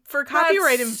him for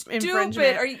copyright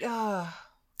infringement. Are you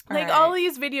all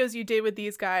these videos you did with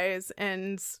these guys,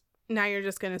 and now you're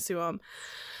just gonna sue them.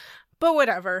 But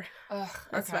whatever.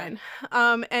 That's fine.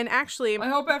 And actually... I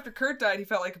hope after Kurt died, he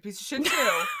felt like a piece of shit,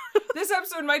 too. This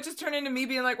episode might just turn into me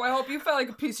being like, well, I hope you felt like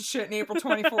a piece of shit in April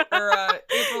 24... or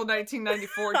April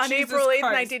 1994. On Jesus April 8th,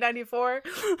 Christ. 1994.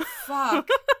 Fuck.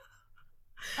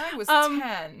 I was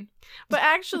 10. But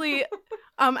actually,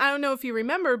 I don't know if you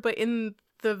remember, but in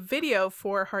the video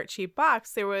for Heart-Shaped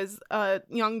Box, there was a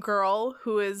young girl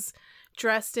who is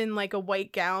dressed in, like, a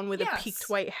white gown with a peaked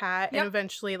white hat, and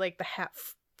eventually, like, the hat...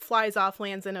 flies off,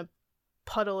 lands in a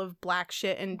puddle of black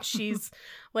shit, and she's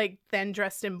like then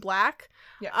dressed in black.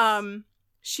 Yes.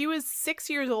 She was 6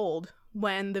 years old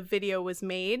when the video was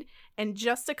made, and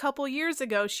just a couple years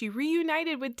ago she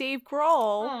reunited with Dave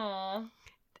Grohl. Aww.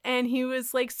 And he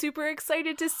was like super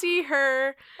excited to see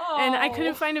her. Aww. And I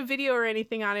couldn't find a video or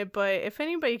anything on it, but if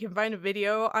anybody can find a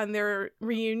video on their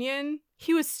reunion,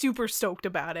 he was super stoked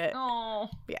about it. Oh,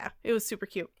 yeah, it was super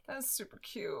cute. That's super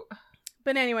cute.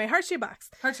 But anyway, Heart-Shaped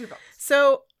Box. Heart-Shaped Box.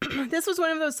 So, this was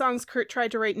one of those songs Kurt tried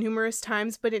to write numerous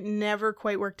times, but it never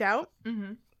quite worked out.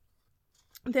 Mm-hmm.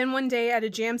 Then one day at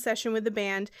a jam session with the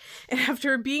band, and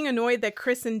after being annoyed that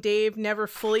Chris and Dave never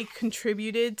fully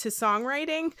contributed to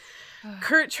songwriting,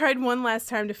 Kurt tried one last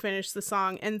time to finish the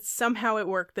song, and somehow it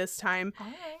worked this time.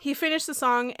 Right. He finished the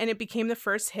song, and it became the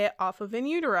first hit off of In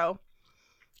Utero.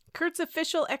 Kurt's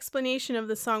official explanation of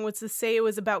the song was to say it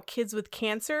was about kids with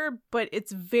cancer, but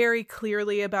it's very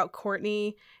clearly about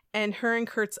Courtney and her and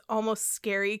Kurt's almost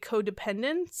scary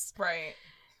codependence. Right.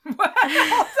 Hold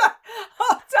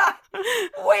on.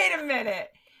 Wait a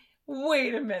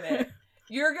minute.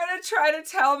 You're gonna try to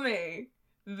tell me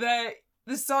that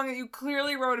the song that you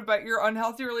clearly wrote about your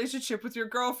unhealthy relationship with your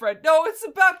girlfriend, no, it's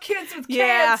about kids with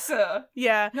cancer.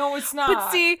 Yeah. No, it's not. But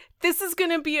see, this is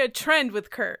gonna be a trend with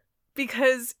Kurt,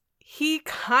 because he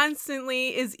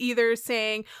constantly is either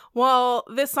saying, well,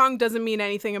 this song doesn't mean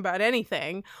anything about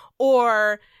anything,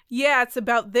 or, yeah, it's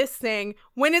about this thing,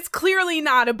 when it's clearly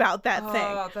not about that thing.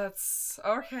 Oh, that's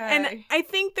okay. And I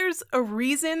think there's a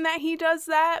reason that he does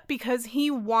that, because he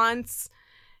wants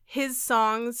his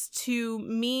songs to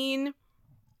mean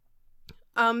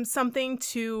something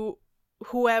to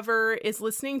whoever is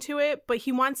listening to it, but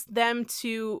he wants them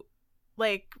to,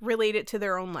 like, relate it to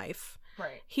their own life.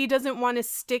 Right. He doesn't want to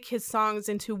stick his songs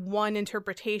into one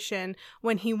interpretation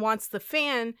when he wants the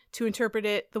fan to interpret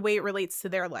it the way it relates to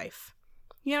their life.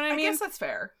 You know what I mean? I guess that's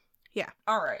fair. Yeah.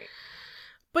 All right.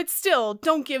 But still,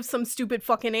 don't give some stupid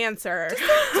fucking answer.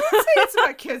 Don't say it's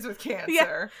about kids with cancer.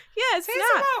 Yeah, it's say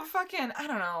not. It's about fucking, I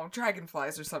don't know,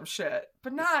 dragonflies or some shit.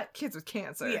 But not kids with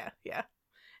cancer. Yeah.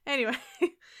 Anyway,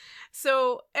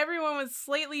 so everyone with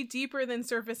slightly deeper than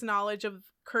surface knowledge of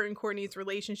Kurt and Courtney's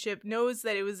relationship knows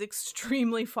that it was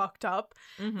extremely fucked up.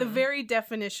 Mm-hmm. The very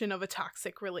definition of a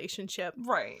toxic relationship.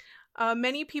 Right.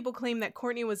 Many people claim that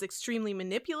Courtney was extremely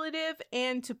manipulative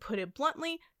and, to put it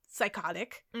bluntly,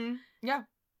 psychotic. Yeah.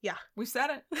 We said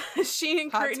it. She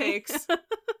and Hot Courtney... takes.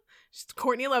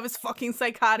 Courtney Love is fucking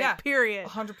psychotic, period.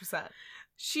 100%.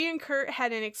 She and Kurt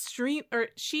had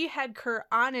she had Kurt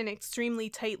on an extremely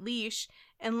tight leash,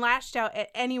 and lashed out at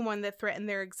anyone that threatened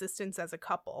their existence as a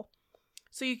couple.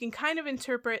 So you can kind of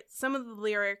interpret some of the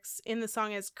lyrics in the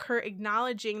song as Kurt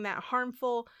acknowledging that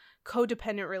harmful,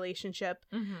 codependent relationship.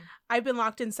 Mm-hmm. I've been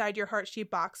locked inside your heart-shaped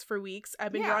box for weeks.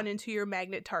 I've been drawn into your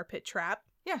magnet tar pit trap.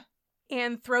 Yeah.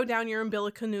 And throw down your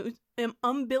umbilical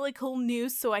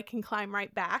noose so I can climb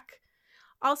right back.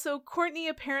 Also, Courtney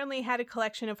apparently had a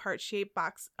collection of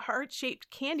heart-shaped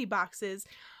candy boxes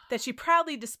that she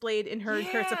proudly displayed in her and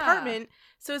Kurt's apartment.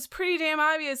 So it's pretty damn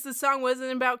obvious the song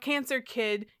wasn't about Cancer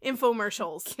Kid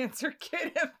infomercials. Cancer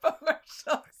Kid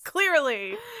infomercials.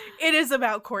 Clearly, it is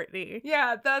about Courtney.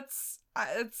 Yeah, that's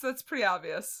pretty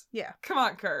obvious. Yeah. Come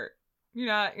on, Kurt. You're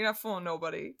not fooling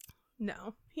nobody.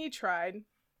 No, he tried.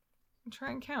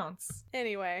 Trying counts.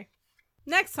 Anyway,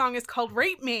 next song is called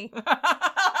Rape Me.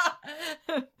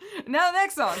 Now the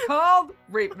next song called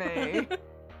Rape Me.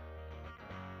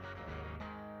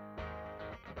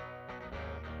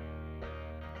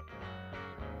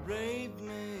 Rape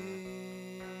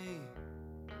me,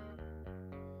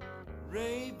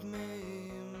 rape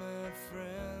me, my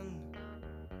friend,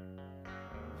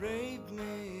 rape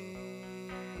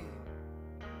me,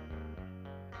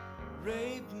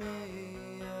 rape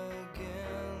me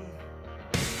again.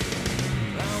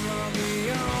 I'm not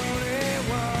the only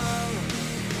one,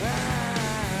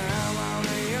 I'm not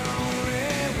the only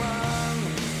one,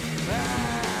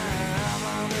 I'm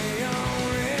not the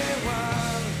only one,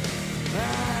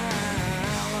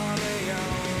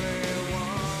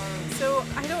 So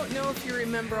I don't know if you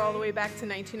remember all the way back to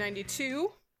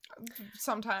 1992.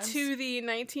 Sometimes. To the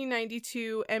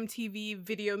 1992 MTV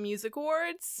Video Music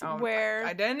Awards, where...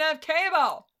 I didn't have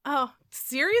cable! Oh,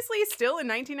 seriously? Still in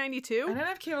 1992? I didn't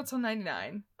have cable till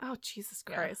 99. Oh, Jesus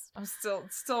Christ. Yeah, I'm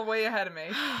still way ahead of me.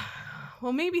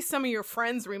 Well, maybe some of your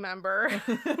friends remember.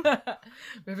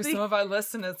 Maybe some of our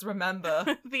listeners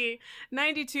remember. The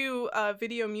 92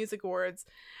 Video Music Awards,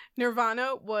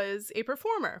 Nirvana was a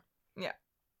performer. Yeah.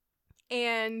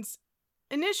 And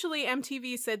initially,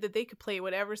 MTV said that they could play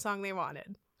whatever song they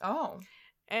wanted. Oh.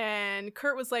 And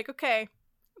Kurt was like, okay,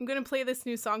 I'm going to play this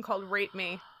new song called Rape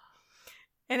Me.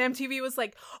 And MTV was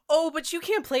like, oh, but you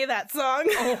can't play that song.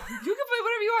 Oh, you can play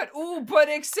whatever you want. Ooh, but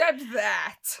except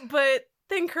that. But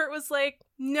then Kurt was like,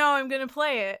 no, I'm going to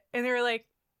play it. And they were like,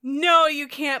 no, you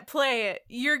can't play it.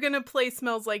 You're going to play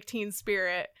Smells Like Teen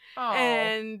Spirit. Oh.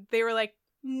 And they were like,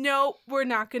 no, we're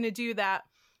not going to do that.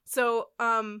 So,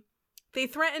 they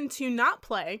threatened to not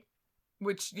play.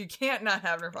 Which you can't not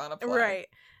have Nirvana play. Right.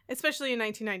 Especially in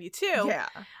 1992. Yeah.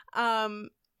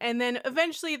 And then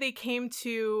eventually they came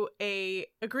to a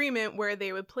agreement where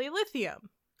they would play Lithium.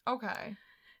 Okay.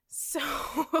 So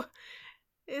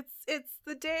it's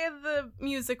the day of the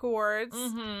music awards.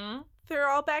 Mm-hmm. They're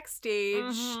all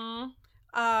backstage.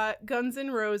 Mm-hmm. Guns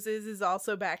N' Roses is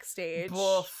also backstage.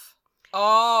 Boof.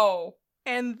 Oh.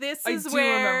 And this is I do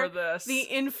where remember this. the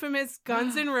infamous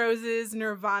Guns N' Roses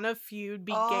Nirvana feud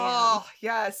began. Oh,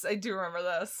 yes, I do remember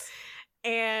this.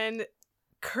 And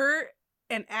Kurt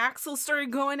and Axl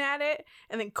started going at it,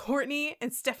 and then Courtney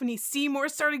and Stephanie Seymour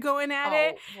started going at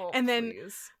it, well, and then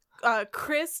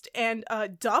Chris and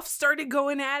Duff started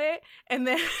going at it, and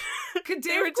then Could they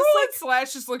Dave were just Grohl like, and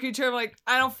Slash just look at each other like,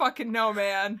 I don't fucking know,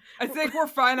 man. I think we're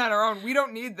fine on our own. We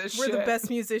don't need this we're shit. the best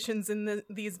musicians in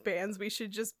these bands. We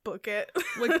should just book it.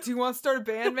 Like, do you want to start a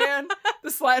band, man?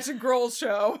 The Slash and Grohl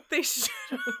show. They should.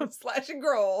 Slash and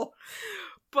Grohl.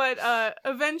 But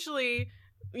eventually,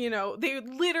 you know, they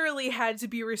literally had to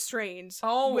be restrained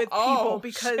with people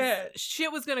because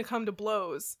shit was going to come to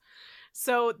blows.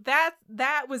 So that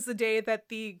was the day that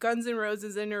the Guns N'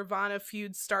 Roses and Nirvana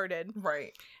feud started.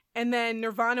 Right. And then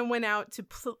Nirvana went out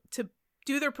to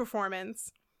do their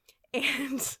performance.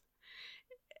 And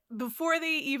before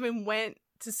they even went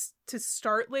to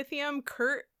start Lithium,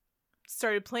 Kurt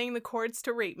started playing the chords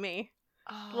to Rape Me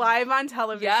live on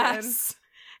television. Yes.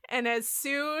 And as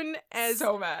soon as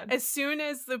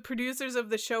the producers of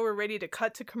the show were ready to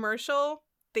cut to commercial,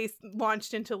 they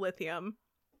launched into Lithium.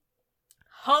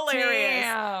 Hilarious.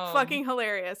 Damn. Fucking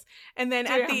hilarious. And then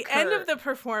at the end of the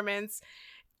performance,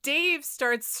 Dave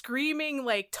starts screaming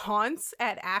like taunts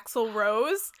at Axl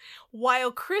Rose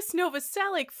while Chris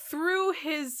Novoselic threw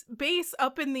his bass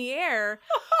up in the air,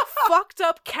 fucked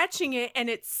up catching it, and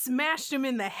it smashed him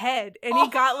in the head. And he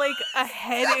got like a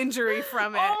head injury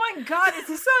from it. Oh my god, is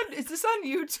this on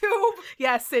YouTube?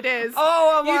 Yes, it is.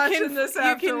 Oh, I'm watching this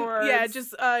afterwards.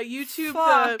 Just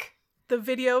YouTube the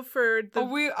video for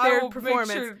their performance.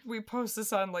 Make sure we post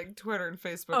this on like Twitter and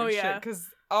Facebook and shit, because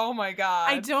oh my god.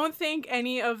 I don't think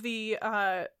any of the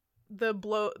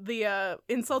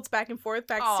insults back and forth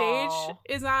backstage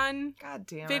is on god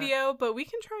damn video, but we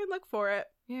can try and look for it.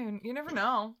 Yeah, you never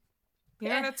know. The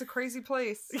internet's a crazy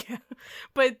place. Yeah.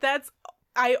 But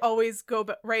I always go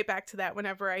right back to that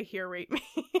whenever I hear Rape Me.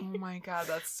 Oh my god,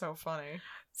 that's so funny.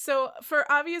 So,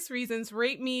 for obvious reasons,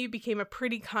 Rape Me became a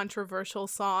pretty controversial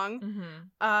song.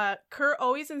 Mm-hmm. Kurt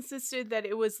always insisted that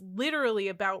it was literally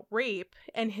about rape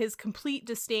and his complete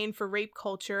disdain for rape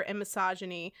culture and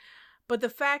misogyny. But the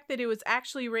fact that it was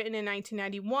actually written in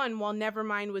 1991 while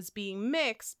Nevermind was being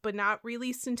mixed but not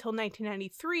released until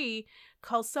 1993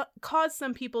 caused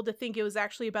some people to think it was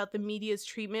actually about the media's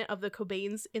treatment of the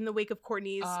Cobains in the wake of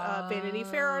Courtney's Vanity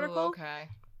Fair article. Okay.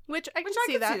 Which I can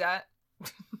see that.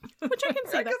 Which I can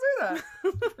see I can see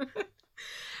that.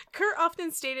 Kurt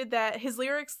often stated that his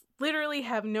lyrics literally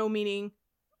have no meaning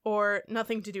or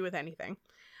nothing to do with anything.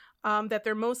 That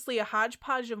they're mostly a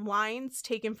hodgepodge of lines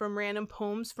taken from random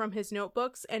poems from his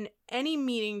notebooks, and any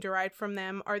meaning derived from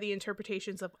them are the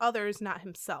interpretations of others, not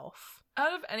himself.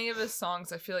 Out of any of his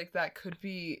songs, I feel like that could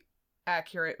be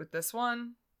accurate with this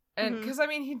one. And because, I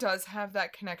mean, he does have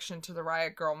that connection to the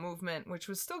Riot Girl movement, which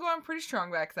was still going pretty strong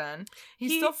back then.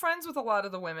 He's still friends with a lot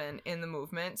of the women in the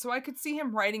movement, so I could see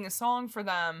him writing a song for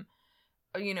them,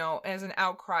 you know, as an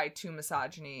outcry to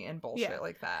misogyny and bullshit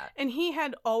like that. And he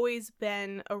had always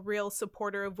been a real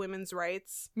supporter of women's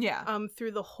rights. Yeah.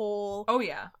 Through the whole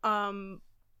 90s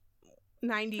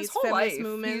his whole feminist life.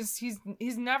 movement.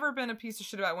 He's never been a piece of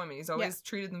shit about women. He's always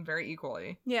treated them very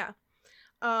equally. Yeah.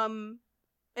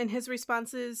 And his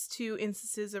responses to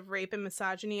instances of rape and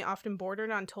misogyny often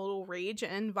bordered on total rage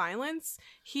and violence.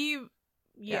 He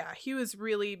was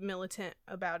really militant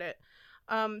about it.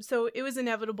 So it was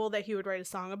inevitable that he would write a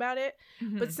song about it.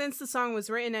 Mm-hmm. But since the song was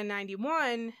written in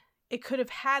 91, it could have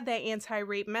had that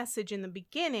anti-rape message in the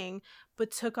beginning,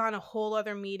 but took on a whole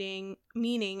other meaning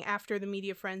after the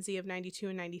media frenzy of 92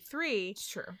 and 93. It's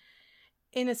true.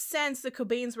 In a sense, the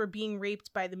Cobains were being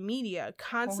raped by the media,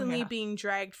 constantly being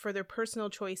dragged for their personal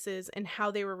choices and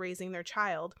how they were raising their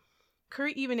child.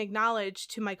 Kurt even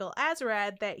acknowledged to Michael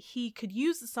Azerrad that he could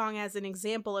use the song as an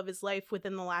example of his life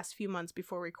within the last few months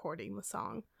before recording the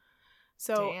song.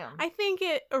 So I think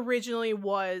it originally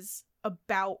was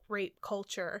about rape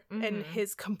culture and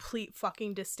his complete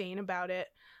fucking disdain about it.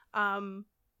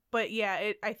 But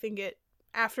yeah, I think it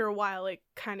after a while it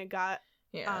kind of got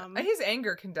and his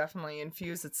anger can definitely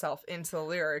infuse itself into the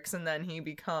lyrics, and then he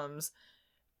becomes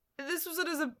this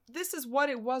is what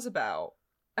it was about,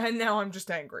 and now I'm just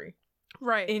angry.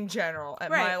 Right. In general,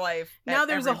 at my life. Now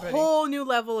there's a whole new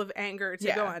level of anger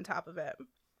to go on top of it.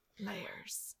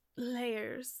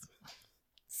 Layers.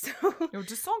 So yo,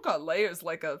 this song got layers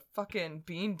like a fucking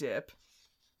bean dip.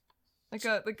 Like you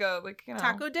know,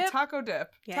 taco dip? Taco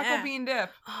dip. Yeah. Taco bean dip.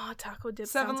 Oh, taco dip.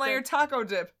 7-layer taco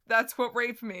dip. That's what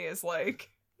Rape Me is like.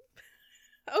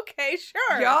 Okay,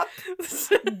 sure. Yup.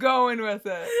 Going with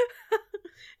it.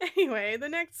 Anyway, the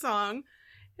next song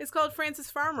is called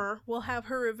Frances Farmer Will Have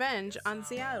Her Revenge on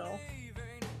Seattle.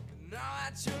 Know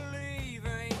that you're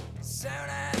leaving soon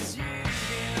as you get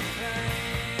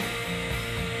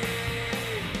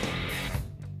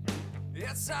paid.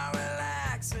 It's so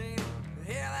relaxing to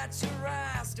hear that you're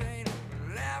resting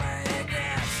whenever you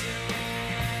get away.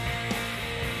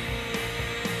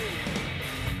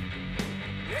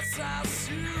 It's so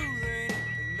soothing to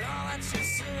know that you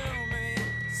sue me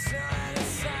soon as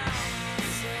it's out.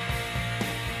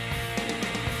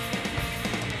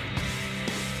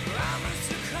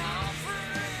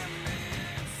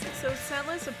 So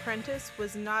Settler's Apprentice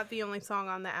was not the only song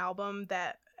on the album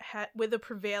that had with a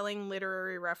prevailing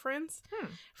literary reference.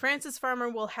 Frances Farmer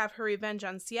Will Have Her Revenge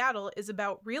on Seattle is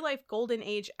about real-life Golden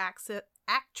Age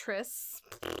actress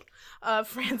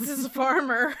Frances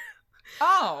Farmer,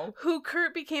 who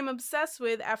Kurt became obsessed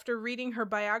with after reading her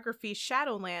biography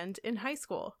Shadowland in high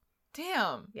school.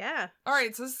 Damn. Yeah. All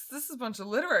right, so this is a bunch of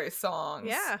literary songs.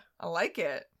 Yeah. I like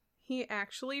it. He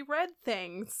actually read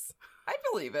things. I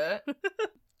believe it.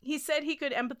 He said he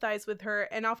could empathize with her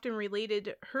and often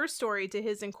related her story to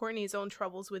his and Courtney's own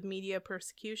troubles with media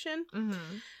persecution.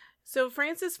 Mm-hmm. So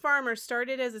Frances Farmer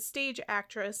started as a stage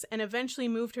actress and eventually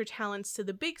moved her talents to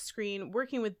the big screen,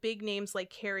 working with big names like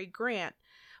Cary Grant.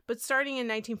 But starting in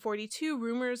 1942,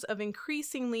 rumors of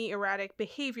increasingly erratic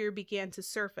behavior began to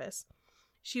surface.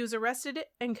 She was arrested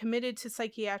and committed to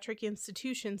psychiatric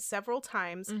institutions several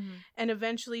times, and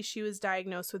eventually she was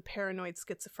diagnosed with paranoid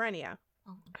schizophrenia.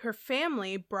 Her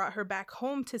family brought her back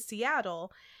home to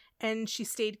Seattle, and she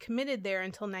stayed committed there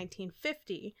until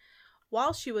 1950.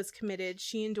 While she was committed,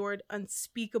 she endured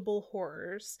unspeakable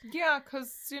horrors. Yeah,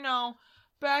 because, you know,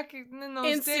 back in those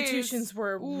institutions days,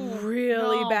 were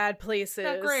really bad places.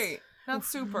 Not great. Not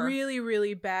super. Really,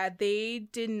 really bad. They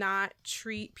did not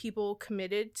treat people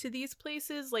committed to these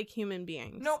places like human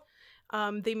beings. Nope.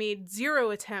 They made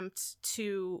zero attempt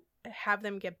to have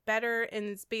them get better, and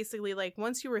it's basically like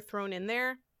once you were thrown in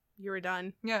there, you were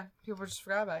done. Yeah, people just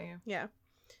forgot about you. Yeah.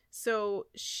 So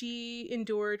she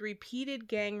endured repeated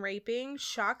gang raping,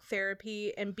 shock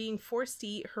therapy, and being forced to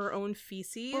eat her own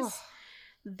feces. Ugh.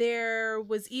 There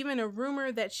was even a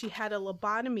rumor that she had a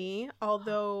lobotomy,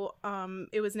 although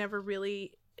it was never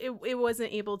really... It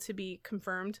wasn't able to be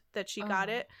confirmed that she got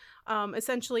it.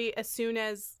 Essentially, as soon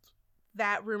as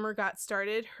that rumor got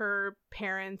started, her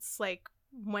parents, like,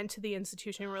 went to the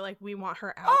institution and were like, we want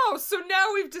her out. Oh, so now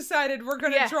we've decided we're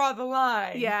going to draw the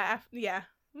line. Yeah.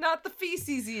 Not the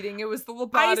feces eating, it was the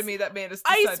lobotomy that made us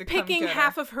decide to come Ice-picking get her.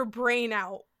 half of her brain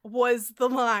out was the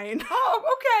line. Oh,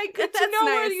 okay. Good to That's know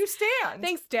where nice. you stand.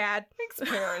 Thanks, Dad. Thanks,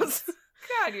 parents.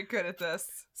 God, you're good at this.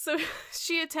 So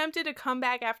she attempted to come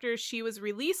back after she was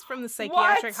released from the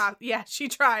psychiatric hospital. Yeah, she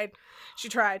tried.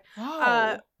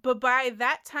 Oh. But by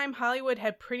that time, Hollywood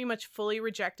had pretty much fully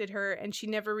rejected her, and she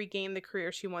never regained the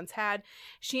career she once had.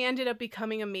 She ended up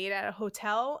becoming a maid at a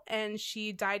hotel, and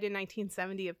she died in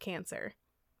 1970 of cancer.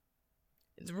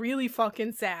 It's really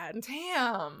fucking sad.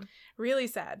 Damn. Really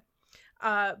sad.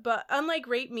 But unlike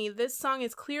Rape Me, this song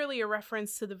is clearly a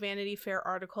reference to the Vanity Fair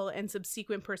article and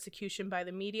subsequent persecution by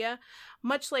the media.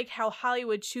 Much like how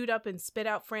Hollywood chewed up and spit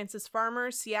out Frances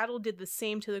Farmer, Seattle did the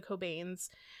same to the Cobains.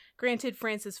 Granted,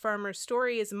 Frances Farmer's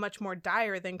story is much more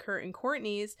dire than Kurt and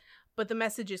Courtney's, but the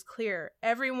message is clear.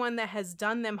 Everyone that has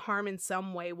done them harm in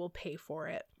some way will pay for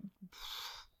it.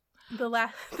 The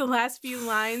last few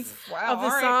lines of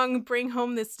the song bring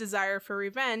home this desire for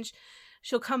revenge.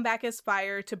 She'll come back as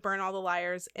fire to burn all the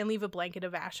liars and leave a blanket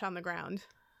of ash on the ground.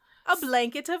 A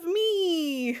blanket of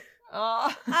me!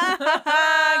 Oh.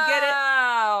 Get it?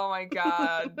 Oh my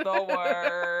God, the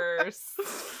worst.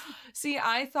 See,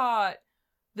 I thought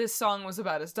this song was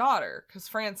about his daughter, because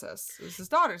Frances is his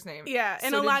daughter's name. Yeah,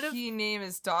 and so did he name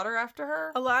his daughter after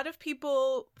her? A lot of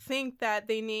people think that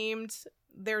they named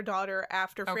their daughter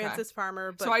after Frances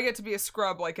Farmer. But, so I get to be a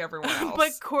scrub like everyone else.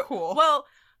 But cool. Well,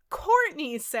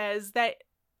 Courtney says that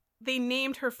they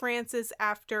named her Frances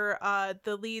after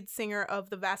the lead singer of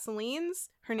the Vaselines.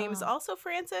 Her name is also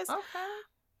Frances. Okay.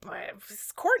 But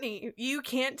it's Courtney, you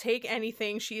can't take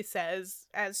anything she says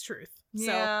as truth.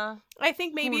 Yeah. So I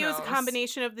think maybe Who it was a knows?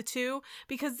 combination of the two,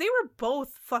 because they were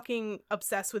both fucking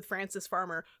obsessed with Frances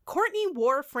Farmer. Courtney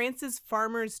wore Frances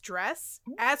Farmer's dress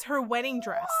as her wedding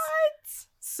dress. What?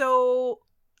 So,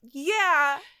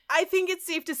 yeah, I think it's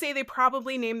safe to say they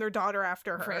probably named their daughter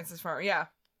after her. Frances Farmer, yeah.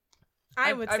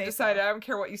 I've decided so. I don't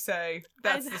care what you say.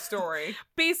 That's the story.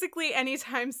 Basically,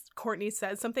 anytime Courtney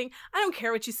says something, I don't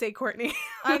care what you say, Courtney.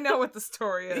 I know what the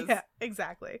story is. Yeah,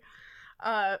 exactly.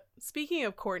 Speaking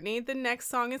of Courtney, the next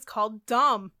song is called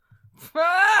Dumb.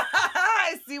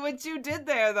 I see what you did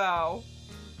there, though.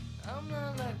 I'm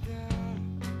not like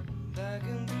them, back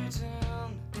in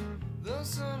town. The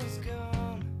sun is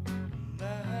gone, and I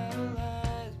had a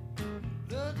light.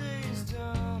 The day is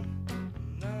done,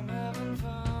 and I'm having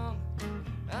fun.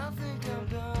 I think I'm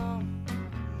dumb,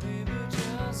 maybe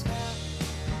just happy.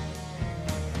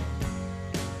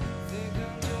 Think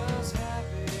I'm just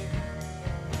happy.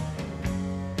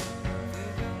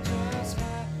 Think I'm just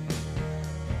happy.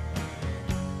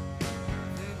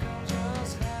 Think I'm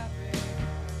just happy.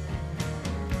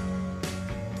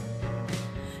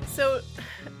 So,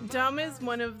 Dumb is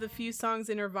one of the few songs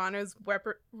in Nirvana's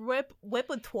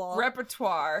repertoire.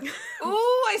 Repertoire. Ooh,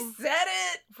 I said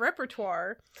it.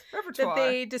 Repertoire. Repertoire. That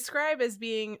they describe as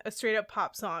being a straight up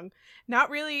pop song. Not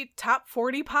really top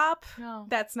 40 pop. No.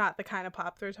 That's not the kind of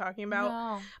pop they're talking about.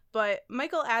 No. But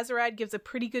Michael Azerrad gives a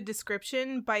pretty good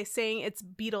description by saying it's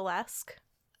Beatlesque.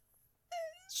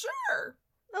 Sure.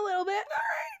 A little bit.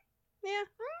 All right.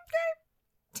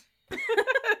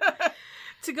 Yeah.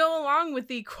 To go along with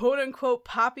the quote-unquote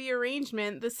poppy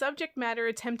arrangement, the subject matter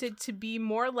attempted to be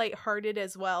more lighthearted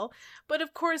as well, but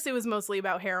of course it was mostly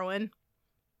about heroin,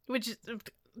 which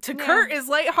to Kurt is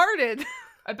lighthearted.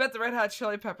 I bet the Red Hot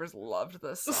Chili Peppers loved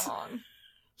this song.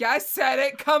 Yeah, I said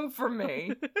it. Come for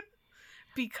me.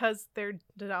 Because they're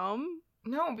dumb?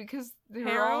 No, because they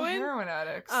were all Heroin? heroin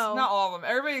addicts. Oh. Not all of them.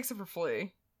 Everybody except for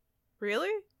Flea. Really?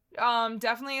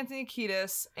 Definitely Anthony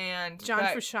Kiedis and John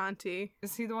Frusciante.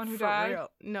 Is he the one who For died? real.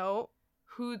 No.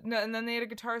 No, and then they had a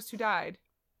guitarist who died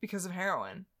because of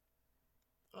heroin.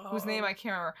 Whose name I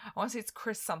can't remember. I want to say it's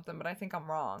Chris something, but I think I'm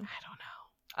wrong. I don't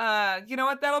know. You know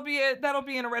what? That'll be it. That'll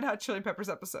be in a Red Hot Chili Peppers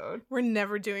episode. We're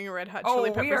never doing a Red Hot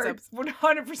Chili Peppers we are episode.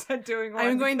 100% doing one.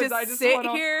 I'm going to because I just sit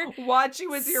wanna here, watch you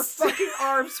with your fucking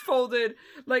arms folded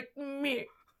like me,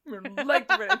 like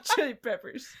the Red Hot Chili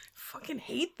Peppers. fucking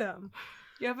hate them.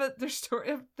 Yeah, but their story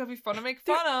that'd be fun to make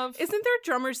fun of. Isn't their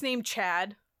drummer's name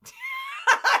Chad?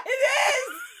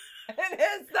 It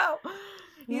is, though.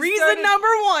 Reason number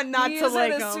one not to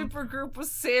like He's in a him. super group with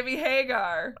Sammy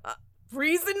Hagar.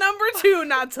 Reason number two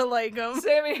not to like him.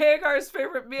 Sammy Hagar's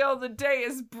favorite meal of the day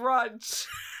is brunch.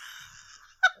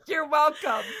 You're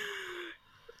welcome.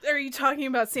 Are you talking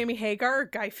about Sammy Hagar or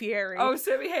Guy Fieri? Oh,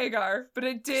 Sammy Hagar. But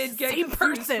it did get Same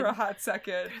confused person. for a hot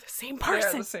second. They're the same They're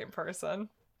person. the same person.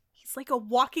 He's like a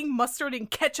walking mustard and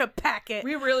ketchup packet.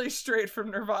 We really strayed from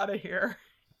Nirvana here.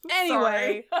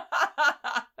 Anyway. Sorry.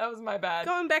 That was my bad.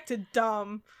 Going back to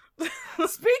dumb.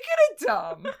 Speaking of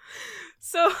dumb.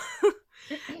 So,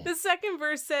 the second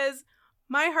verse says,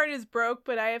 "My heart is broke,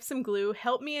 but I have some glue.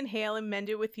 Help me inhale and mend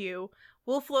it with you.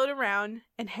 We'll float around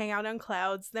and hang out on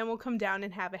clouds. Then we'll come down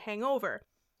and have a hangover."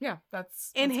 Yeah,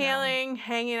 that's Inhaling,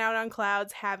 hanging out on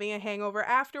clouds, having a hangover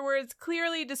afterwards,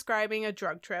 clearly describing a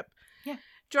drug trip. Yeah.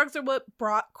 Drugs are what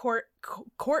brought Court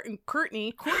and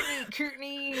Courtney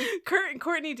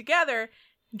together.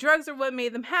 Drugs are what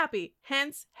made them happy.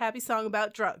 Hence, happy song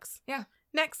about drugs. Yeah.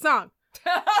 Next song.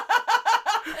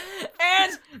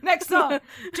 And next song.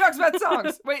 Drugs about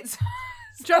songs. Wait.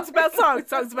 Drugs about songs.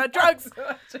 Songs about drugs.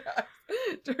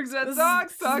 Drugs about This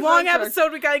songs. is Songs a long about drugs.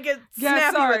 episode. We gotta get snappy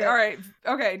Yeah, sorry. with it. All right.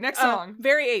 Okay, next song.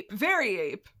 Very ape. Very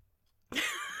ape.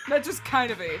 Not just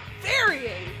kind of ape. Very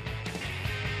ape.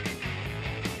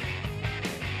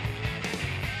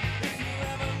 If you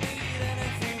ever need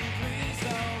anything, please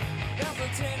don't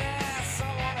entertain ask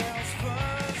someone else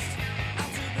first. I'm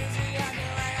too busy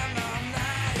acting like I'm not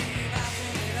naive. I've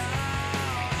seen it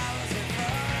all. I was at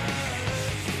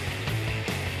first.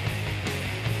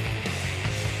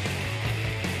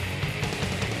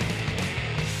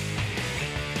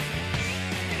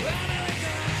 Running the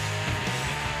ground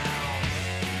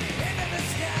into the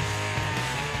sky.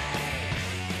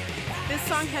 This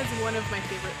song has one of my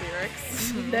favorite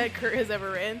lyrics that Kurt has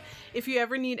ever written. If you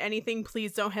ever need anything,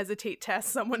 please don't hesitate to ask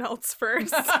someone else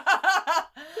first.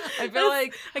 I feel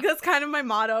like that's kind of my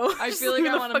motto. I Just feel like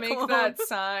leave I me want the to fuck make alone. that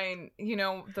sign, you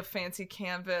know, the fancy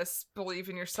canvas, believe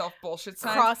in yourself bullshit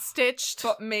sign. Cross-stitched.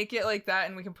 But make it like that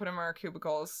and we can put them in our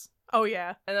cubicles. Oh,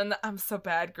 yeah. And then the I'm so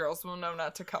bad girls will know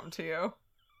not to come to you.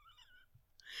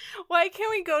 Why can't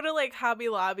we go to, like, Hobby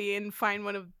Lobby and find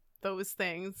one of those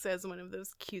things as one of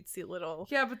those cutesy little...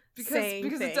 Yeah, but because saying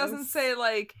it doesn't things. say,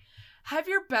 like, have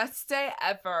your best day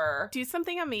ever. Do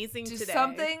something amazing Do today.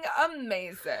 something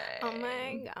amazing. Oh,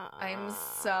 my God. I'm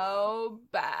so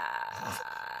bad.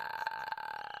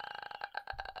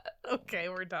 Okay,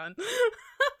 we're done.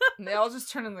 And they all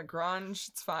just turn into grunge.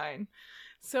 It's fine.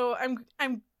 So I'm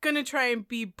gonna try and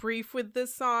be brief with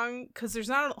this song because there's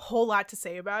not a whole lot to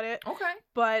say about it. Okay.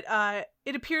 But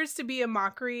it appears to be a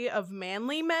mockery of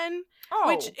manly men, Oh.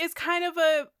 which is kind of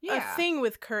a Yeah. thing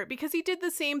with Kurt because he did the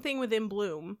same thing with In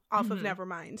Bloom off of Mhm.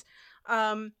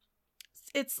 Nevermind.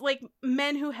 It's like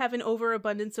men who have an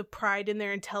overabundance of pride in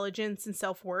their intelligence and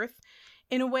self-worth.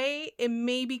 In a way, it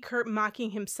may be Kurt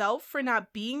mocking himself for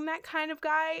not being that kind of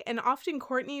guy, and often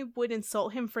Courtney would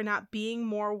insult him for not being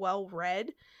more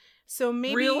well-read. So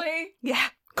maybe... Really? Yeah.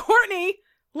 Courtney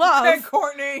Love Hey,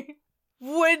 Courtney.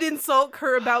 would insult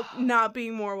Kurt about not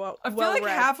being more I feel well-read.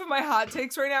 like half of my hot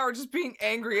takes right now are just being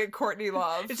angry at Courtney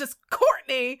Love. It's just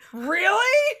Courtney.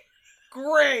 Really?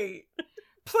 Great.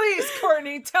 Please,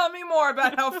 Courtney, tell me more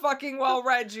about how fucking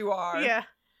well-read you are. Yeah.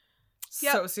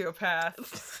 Yep.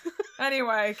 Sociopath.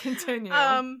 Anyway, continue.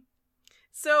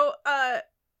 So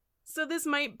this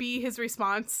might be his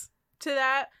response to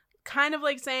that. Kind of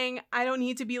like saying, I don't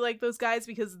need to be like those guys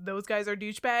because those guys are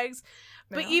douchebags.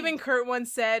 But No. even Kurt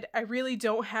once said, I really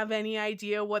don't have any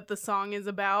idea what the song is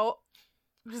about.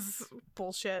 This is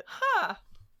bullshit. Huh.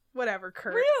 Whatever,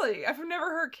 Kurt. Really? I've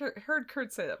never heard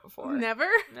Kurt say that before. Never?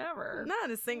 Never. Not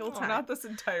a single No, time. Not this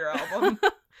entire album.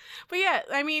 But yeah,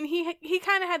 I mean, he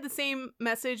kind of had the same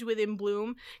message with In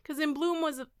Bloom, because In Bloom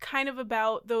was kind of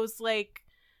about those, like,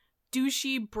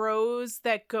 douchey bros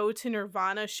that go to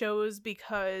Nirvana shows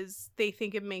because they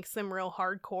think it makes them real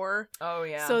hardcore. Oh,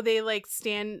 yeah. So they, like,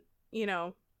 stand, you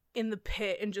know, in the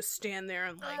pit and just stand there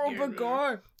and, like, oh, my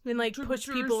God. and, like, Take push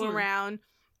it people seriously. around.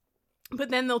 But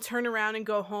then they'll turn around and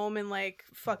go home and, like,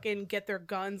 fucking get their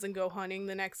guns and go hunting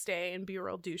the next day and be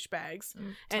real douchebags.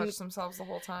 And And- touch themselves the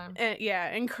whole time. And, yeah,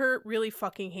 and Kurt really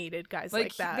fucking hated guys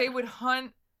like that. They would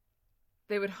hunt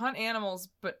animals,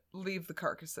 but leave the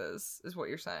carcasses, is what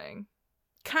you're saying.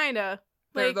 Kinda.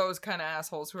 They're Like, those kind of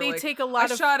assholes who are they like, take a I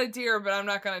lot of... shot a deer, but I'm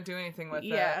not going to do anything with it.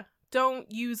 Yeah. Don't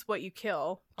use what you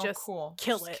kill. Oh, Just cool.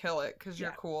 kill Just it. kill it, because you're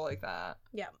Yeah. cool like that.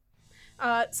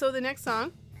 So the next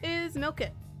song is Milk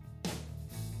It.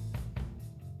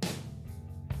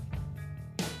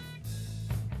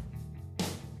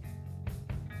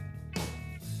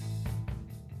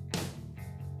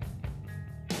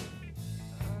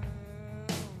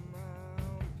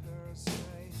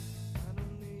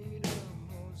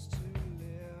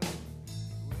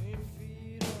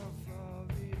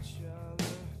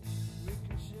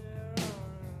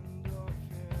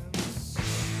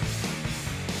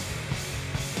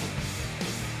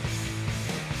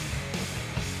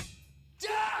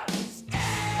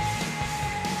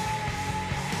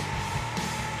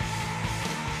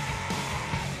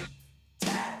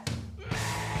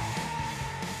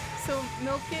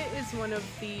 Milk It is one of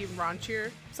the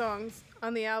raunchier songs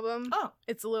on the album. Oh.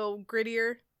 It's a little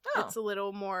grittier. Oh. It's a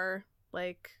little more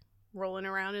like rolling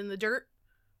around in the dirt,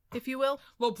 if you will. A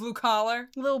little blue collar.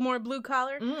 A little more blue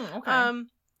collar. Okay.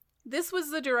 This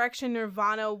was the direction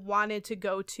Nirvana wanted to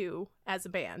go to as a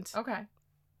band. Okay.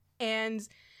 And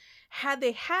had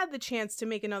they had the chance to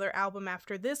make another album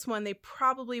after this one, they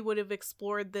probably would have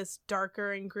explored this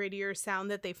darker and grittier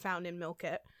sound that they found in Milk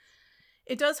It.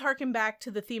 It does harken back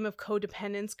to the theme of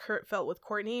codependence Kurt felt with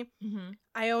Courtney. Mm-hmm.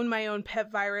 I own my own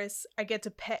pet virus. I get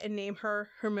to pet and name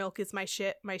her. Her milk is my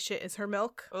shit. My shit is her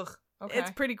milk. Ugh. Okay. It's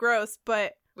pretty gross,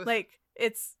 but like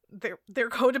it's their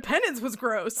codependence was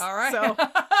gross. All right. So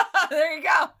there you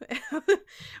go.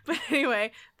 But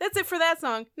anyway, that's it for that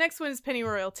song. Next one is Penny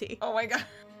Royalty. Oh my god.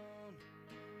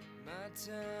 My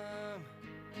time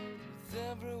with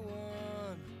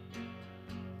everyone.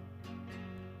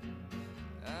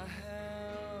 I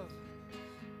have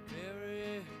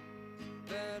very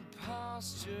bad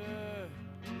posture.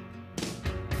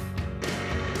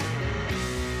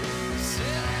 Sit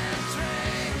and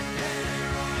drink Penny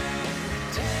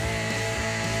Royalty.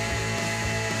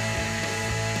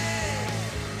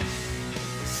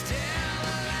 Still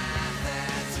a life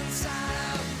that's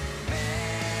inside of me.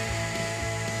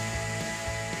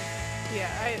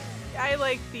 Yeah, I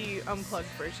like the unplugged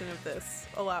version of this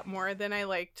a lot more than I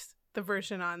liked the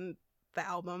version on the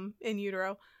album in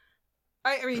Utero.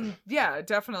 I mean, yeah,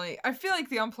 definitely. I feel like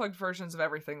the unplugged versions of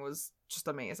everything was just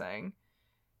amazing.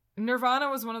 Nirvana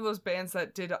was one of those bands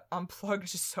that did unplugged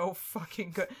just so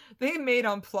fucking good. They made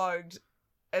unplugged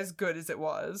as good as it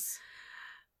was.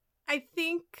 I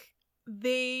think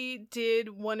they did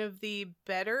one of the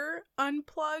better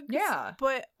unplugged. Yeah.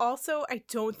 But also, I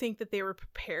don't think that they were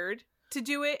prepared to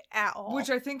do it at all. Which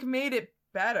I think made it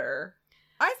better.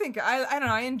 I think, I don't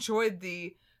know, I enjoyed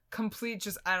the complete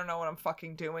just, I don't know what I'm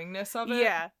fucking doingness of it.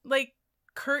 Yeah. Like,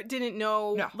 Kurt didn't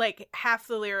know, No. like, half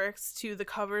the lyrics to the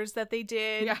covers that they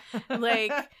did. Yeah.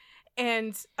 Like,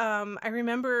 and I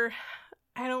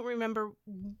don't remember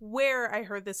where I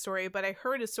heard this story, but I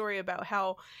heard a story about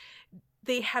how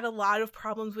they had a lot of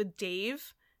problems with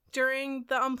Dave during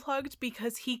the Unplugged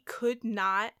because he could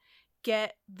not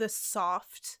get the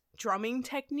soft drumming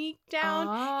technique down.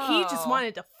 He just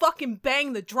wanted to fucking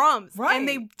bang the drums. Right. And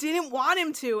they didn't want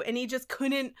him to, and he just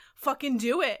couldn't fucking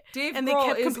do it. Dave and Grohl they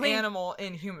kept is complaining. animal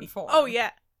in human form. Oh, yeah.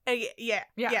 Yeah.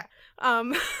 Yeah.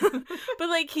 But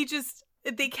like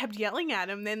they kept yelling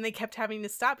at him, then they kept having to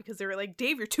stop because they were like,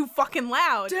 Dave, you're too fucking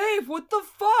loud. Dave, what the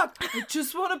fuck? I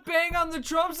just want to bang on the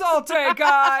drums all day,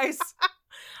 guys.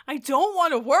 I don't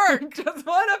want to work. Just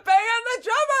want to bang on the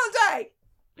drum all day.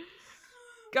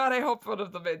 God, I hope one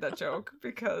of them made that joke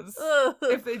because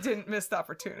if they didn't, missed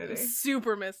opportunity.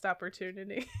 Super missed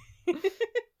opportunity.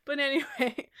 But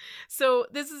anyway, so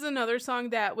this is another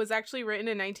song that was actually written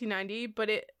in 1990, but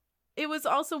it was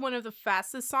also one of the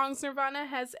fastest songs Nirvana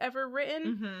has ever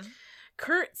written. Mm-hmm.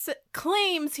 Kurt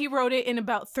claims he wrote it in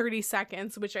about 30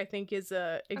 seconds, which I think is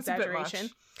a exaggeration.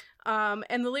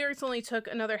 And the lyrics only took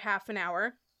another half an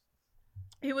hour.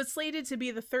 It was slated to be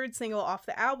the third single off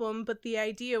the album, but the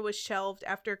idea was shelved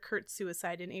after Kurt's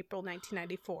suicide in April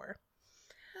 1994.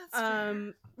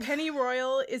 Penny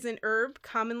Royal is an herb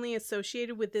commonly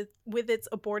associated with its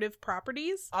abortive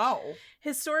properties. Oh.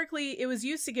 Historically, it was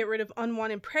used to get rid of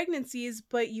unwanted pregnancies,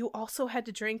 but you also had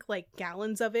to drink like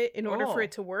gallons of it in order for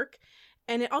it to work.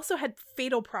 And it also had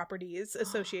fatal properties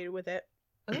associated with it.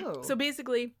 Oh. So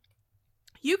basically,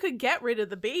 you could get rid of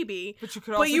the baby, but you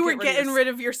could also you were getting rid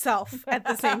of yourself at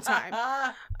the same time.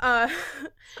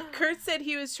 Kurt said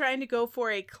he was trying to go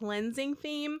for a cleansing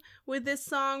theme with this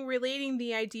song, relating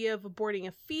the idea of aborting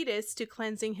a fetus to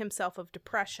cleansing himself of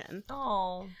depression.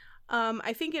 Oh.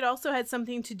 I think it also had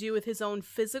something to do with his own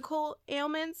physical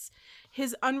ailments.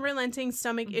 His unrelenting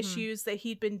stomach issues that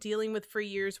he'd been dealing with for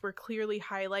years were clearly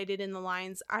highlighted in the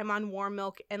lines, "I'm on warm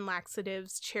milk and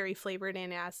laxatives, cherry-flavored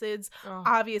antacids." Oh.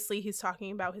 Obviously, he's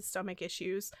talking about his stomach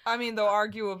issues. I mean, though,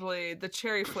 arguably, the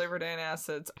cherry-flavored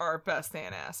antacids are best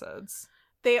antacids.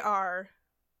 They are.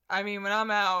 I mean, when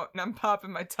I'm out and I'm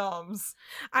popping my Tums,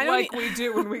 We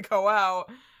do when we go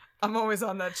out, I'm always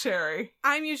on that cherry.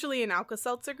 I'm usually an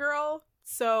Alka-Seltzer girl,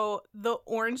 so the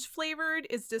orange flavored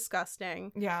is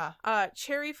disgusting. Yeah.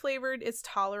 Cherry flavored is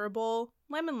tolerable.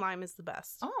 Lemon lime is the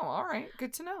best. Oh, all right.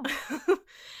 Good to know.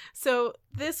 So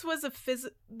this was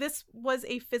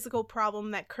a physical problem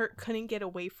that Kurt couldn't get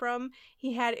away from.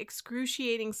 He had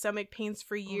excruciating stomach pains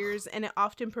for years, and it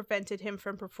often prevented him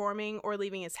from performing or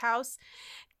leaving his house.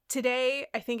 Today,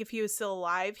 I think if he was still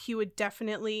alive, he would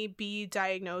definitely be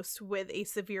diagnosed with a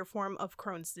severe form of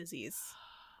Crohn's disease.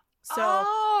 So,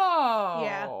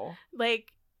 yeah,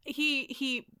 like,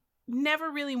 he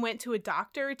never really went to a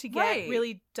doctor to get Right.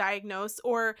 really diagnosed,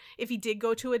 or if he did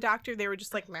go to a doctor, they were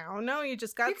just like, no, you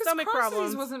just got stomach Crohn's problems.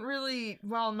 disease wasn't really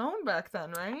well known back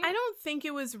then, right? I don't think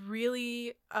it was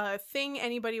really a thing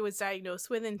anybody was diagnosed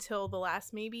with until the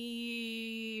last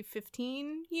maybe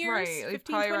 15 years, Right, like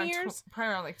 15, probably 20 around years.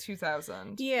 Probably around like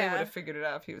 2000. They Yeah. would have figured it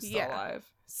out if he was still alive.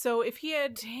 So if he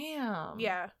had, Damn.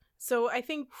 yeah. So I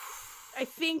think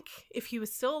if he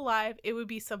was still alive, it would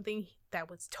be something that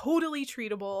was totally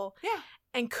treatable. Yeah.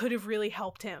 And could have really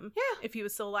helped him. Yeah. If he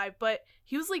was still alive. But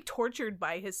he was like tortured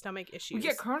by his stomach issues.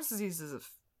 Well, yeah, Crohn's disease is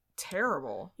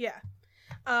terrible. Yeah.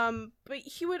 But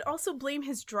he would also blame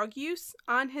his drug use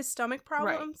on his stomach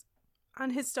problems.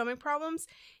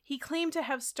 He claimed to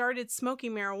have started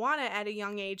smoking marijuana at a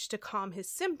young age to calm his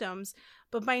symptoms,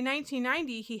 but by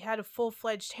 1990 he had a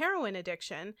full-fledged heroin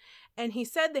addiction, and he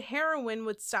said the heroin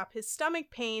would stop his stomach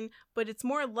pain, but it's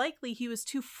more likely he was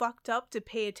too fucked up to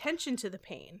pay attention to the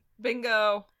pain.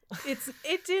 Bingo.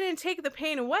 It didn't take the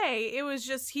pain away. It was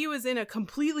just he was in a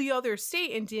completely other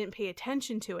state and didn't pay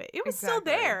attention to it. It was still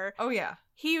there. Oh, yeah.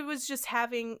 He was just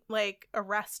having like a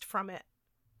rest from it.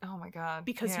 Oh, my God.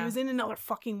 Because he was in another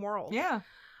fucking world. Yeah.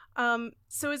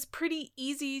 So it's pretty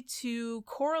easy to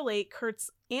correlate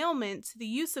Kurt's ailment to the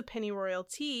use of pennyroyal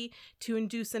tea to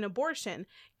induce an abortion.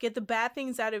 Get the bad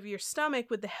things out of your stomach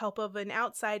with the help of an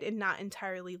outside and not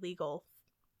entirely legal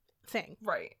thing.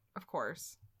 Right. Of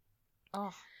course.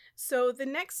 Oh. So the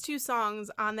next two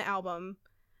songs on the album,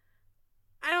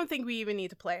 I don't think we even need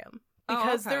to play them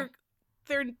because they're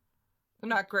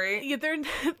not great. Yeah,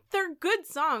 they're good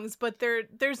songs, but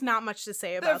there's not much to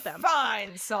say about them.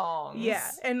 Fine songs. Yeah,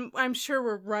 and I'm sure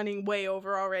we're running way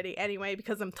over already anyway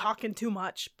because I'm talking too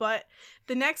much. But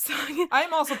the next song,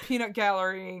 I'm also peanut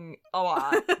gallerying a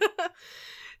lot.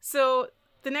 So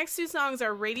the next two songs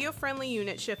are Radio Friendly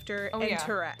Unit Shifter and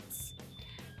Tourette's.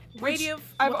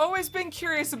 I've always been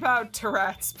curious about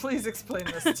Tourette's. Please explain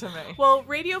this to me. Well,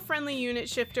 Radio Friendly Unit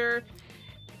Shifter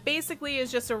basically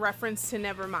is just a reference to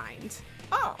Nevermind.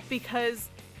 Oh. Because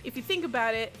if you think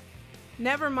about it,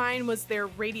 Nevermind was their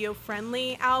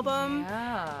radio-friendly album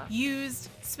used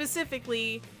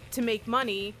specifically to make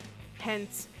money,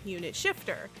 hence Unit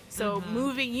Shifter. So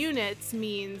moving units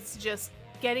means just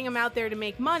getting them out there to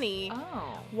make money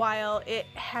while it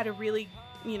had a really,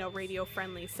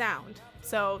 radio-friendly sound.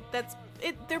 So that's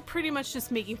it. They're pretty much just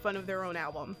making fun of their own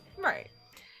album. Right.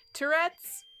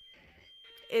 Tourette's.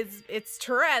 It's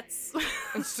Tourette's.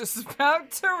 It's just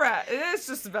about Tourette. It is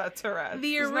just about Tourette.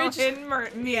 The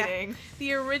meaning.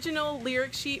 The original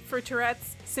lyric sheet for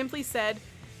Tourette's simply said,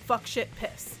 "Fuck, shit,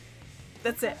 piss."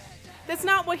 That's it. That's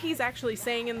not what he's actually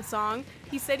saying in the song.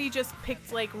 He said he just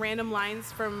picked like random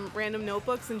lines from random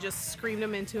notebooks and just screamed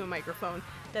them into a microphone.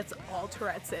 That's all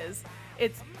Tourette's is.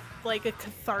 It's like a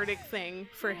cathartic thing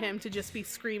for him to just be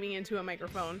screaming into a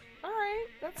microphone. All right,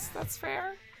 that's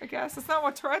fair. I guess it's not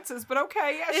what Tourette's is, but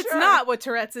okay, yeah, it's sure. It's not what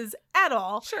Tourette's is at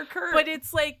all. Sure, Kurt. But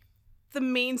it's like the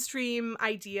mainstream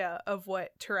idea of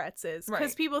what Tourette's is.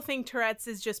 Because people think Tourette's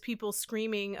is just people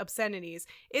screaming obscenities.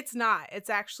 It's not. It's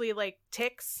actually like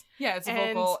tics. Yeah, it's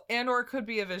a vocal or it could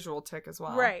be a visual tic as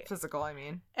well. Right. Physical, I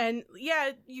mean. And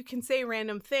yeah, you can say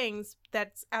random things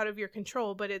that's out of your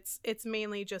control, but it's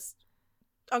mainly just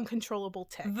uncontrollable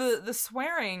tics. The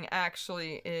swearing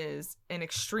actually is an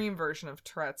extreme version of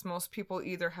Tourette's. Most people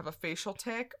either have a facial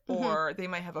tic or they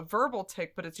might have a verbal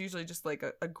tic, but it's usually just like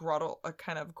a gruntle, a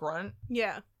kind of grunt.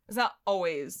 Yeah. It's not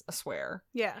always a swear.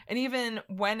 Yeah. And even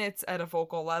when it's at a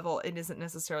vocal level, it isn't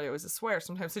necessarily always a swear.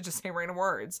 Sometimes they just say random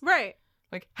words. Right.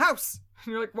 Like, house.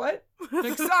 And you're like, what?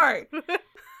 Like, sorry.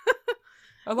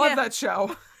 I love that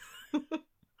show.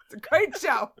 It's a great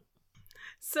show.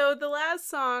 So the last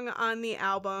song on the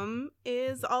album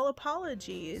is All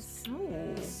Apologies.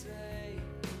 Ooh.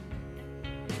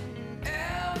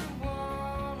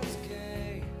 Everyone is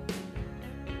gay.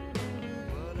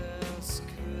 What else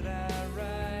could I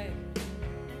write?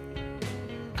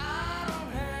 I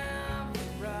don't have the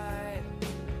right.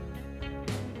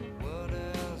 What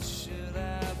else should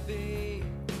I be?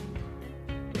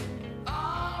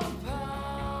 All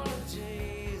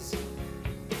apologies.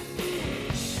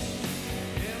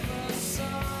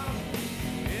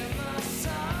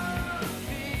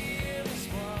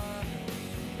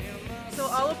 So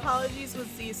All Apologies was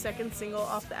the second single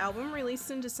off the album,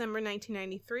 released in December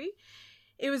 1993.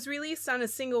 It was released on a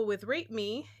single with Rape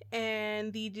Me,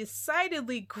 and the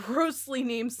decidedly grossly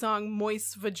named song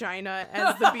Moist Vagina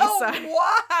as the B-side.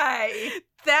 Why?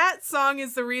 That song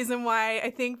is the reason why I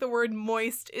think the word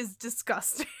moist is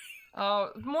disgusting.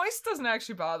 Oh, moist doesn't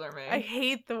actually bother me. I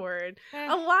hate the word.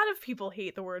 A lot of people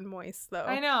hate the word moist, though.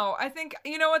 I know. I think,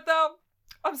 you know what, though?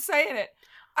 I'm saying it.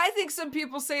 I think some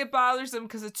people say it bothers them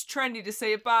because it's trendy to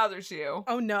say it bothers you.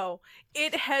 Oh no.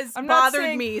 It has I'm not bothered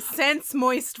saying- me since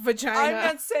moist vagina. I'm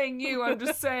not saying you. I'm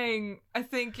just saying. I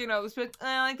think this bit.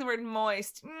 I like the word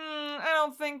moist. I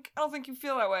don't think you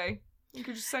feel that way.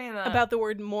 You're just saying that About the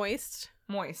word moist.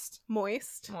 moist.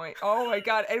 Moist. Oh my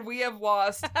god! And we have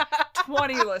lost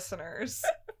 20 listeners.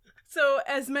 So,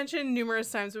 as mentioned numerous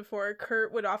times before,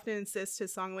 Kurt would often insist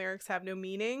his song lyrics have no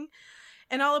meaning.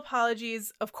 And All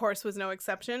Apologies, of course, was no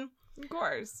exception. Of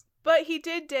course. But he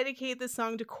did dedicate the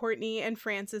song to Courtney and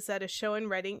Francis at a show in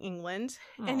Reading, England.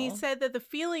 And he Aw. said that the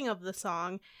feeling of the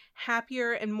song,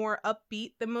 happier and more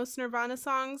upbeat than most Nirvana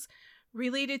songs,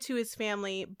 related to his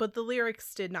family, but the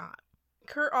lyrics did not.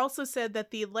 Kurt also said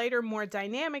that the lighter, more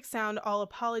dynamic sound All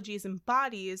Apologies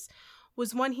embodies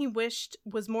was one he wished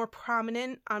was more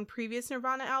prominent on previous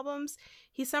Nirvana albums.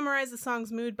 He summarized the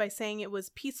song's mood by saying it was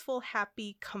peaceful,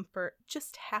 happy, comfort,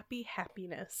 just happy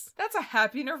happiness. That's a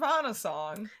happy Nirvana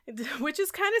song. Which is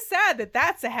kind of sad that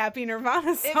that's a happy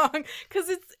Nirvana song, because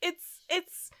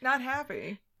it's Not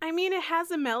happy. I mean, it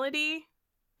has a melody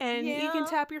and you can Yeah.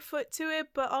 tap your foot to it,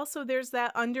 but also there's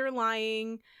that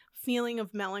underlying feeling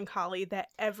of melancholy that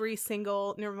every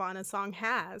single Nirvana song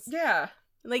has. Yeah.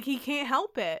 Like, he can't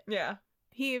help it. Yeah.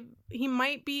 He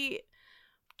might be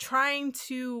trying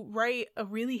to write a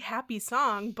really happy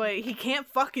song, but he can't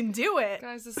fucking do it.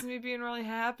 Guys, this is me being really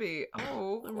happy.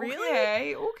 Oh,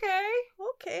 Really? Okay.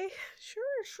 Okay,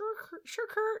 Sure,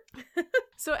 Kurt.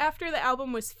 So after the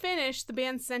album was finished, the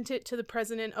band sent it to the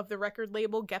president of the record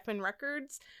label, Geffen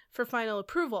Records, for final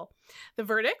approval. The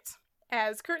verdict?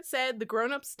 As Kurt said, the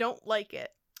grown-ups don't like it.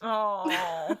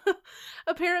 Oh.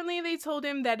 Apparently, they told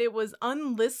him that it was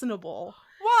unlistenable.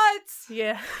 What?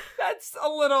 Yeah. That's a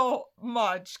little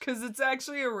much, because it's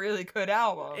actually a really good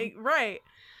album. Right.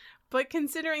 But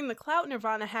considering the clout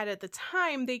Nirvana had at the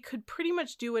time, they could pretty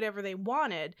much do whatever they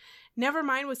wanted.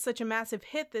 Nevermind was such a massive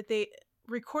hit that they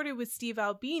recorded with Steve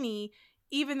Albini,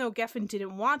 even though Geffen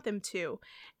didn't want them to.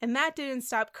 And that didn't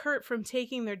stop Kurt from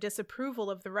taking their disapproval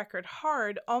of the record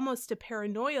hard, almost to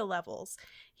paranoia levels.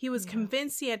 He was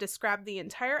convinced he had to scrap the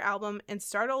entire album and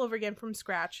start all over again from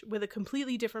scratch with a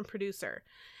completely different producer.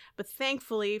 But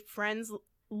thankfully, friends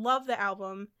loved the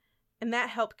album, and that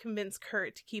helped convince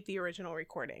Kurt to keep the original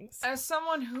recordings. As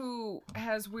someone who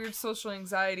has weird social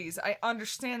anxieties, I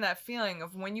understand that feeling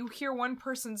of when you hear one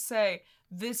person say,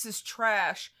 "This is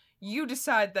trash," you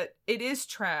decide that it is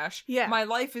trash. Yeah. My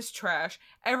life is trash.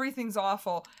 Everything's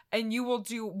awful. And you will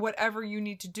do whatever you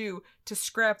need to do to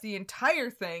scrap the entire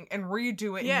thing and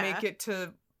redo it Yeah. and make it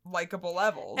to likable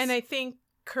levels. And I think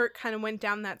Kurt kind of went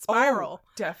down that spiral. Oh,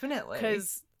 definitely.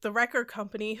 Because the record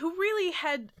company, who really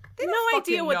had They no don't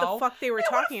idea fucking what know. the fuck they were Yeah,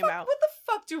 talking about. What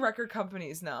the fuck do record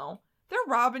companies know? They're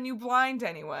robbing you blind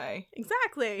anyway.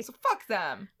 Exactly. So fuck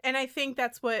them. And I think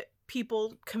that's what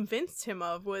people convinced him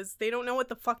of, was they don't know what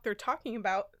the fuck they're talking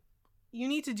about. You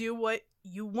need to do what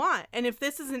you want. And if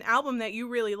this is an album that you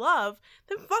really love,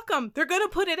 then fuck them. They're going to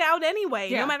put it out anyway,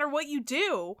 Yeah. no matter what you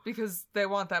do. Because they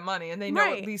want that money and they know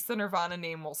Right. at least the Nirvana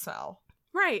name will sell.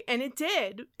 Right. And it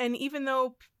did. And even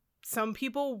though some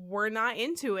people were not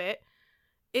into it,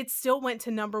 it still went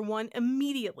to number one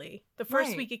immediately. The first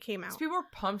Right. week it came Because out. people are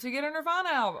pumped to get a Nirvana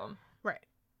album. Right.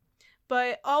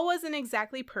 But all wasn't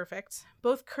exactly perfect.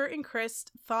 Both Kurt and Chris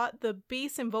thought the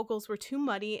bass and vocals were too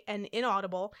muddy and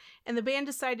inaudible, and the band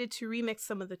decided to remix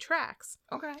some of the tracks.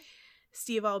 Okay.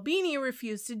 Steve Albini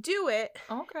refused to do it,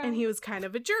 Okay. and he was kind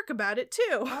of a jerk about it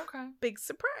too. Okay. Big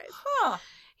surprise. Huh.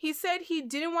 He said he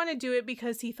didn't want to do it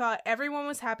because he thought everyone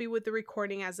was happy with the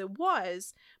recording as it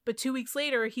was, but 2 weeks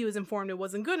later he was informed it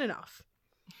wasn't good enough.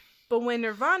 But when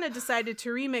Nirvana decided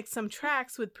to remix some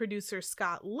tracks with producer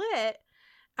Scott Litt,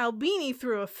 Albini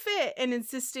threw a fit and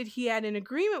insisted he had an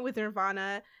agreement with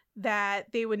Nirvana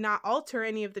that they would not alter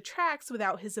any of the tracks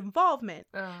without his involvement,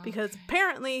 because Okay.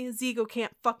 apparently Zigo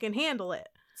can't fucking handle it.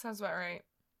 Sounds about right.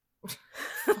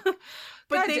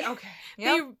 But okay.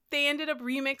 Yep. they ended up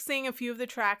remixing a few of the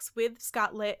tracks with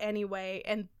Scott Litt anyway,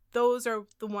 and those are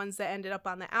the ones that ended up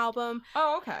on the album.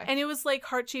 Oh, okay. And it was like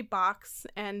Heart-Shaped Box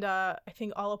and I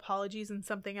think All Apologies and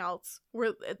something else.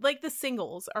 Were like the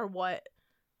singles are what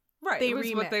right. they It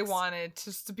was what they remixed. wanted,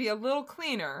 just to be a little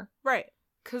cleaner. right.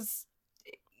 Because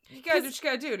you gotta do what you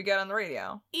gotta do to get on the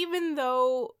radio. Even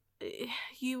though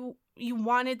you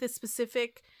wanted the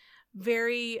specific,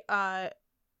 very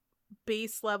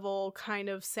bass level kind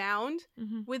of sound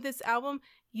Mm-hmm. with this album,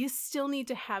 you still need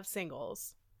to have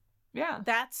singles. Yeah.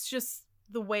 That's just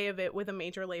the way of it with a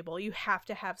major label. You have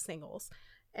to have singles.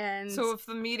 And So if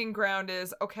the meeting ground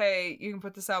is, okay, you can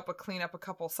put this out but clean up a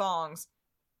couple songs,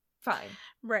 fine.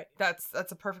 right. That's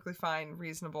a perfectly fine,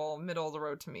 reasonable, middle of the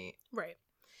road to meet. Right.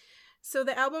 So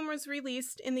the album was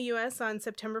released in the US on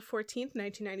September 14th,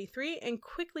 1993, and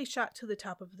quickly shot to the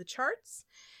top of the charts.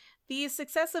 The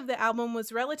success of the album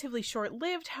was relatively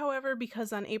short-lived, however,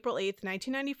 because on April 8th,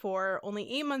 1994,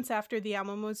 only 8 months after the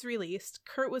album was released,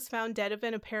 Kurt was found dead of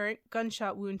an apparent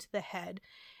gunshot wound to the head,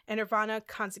 and Nirvana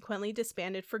consequently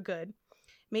disbanded for good,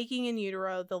 making In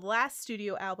Utero the last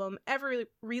studio album ever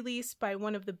released by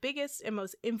one of the biggest and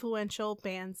most influential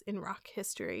bands in rock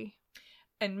history.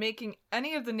 And making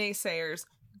any of the naysayers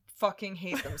fucking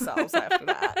hate themselves after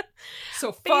that.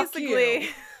 So Basically.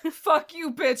 Fuck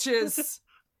you, bitches.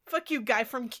 Fuck you, guy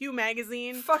from Q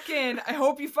Magazine. Fucking, I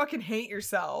hope you fucking hate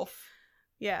yourself.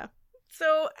 Yeah.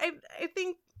 So I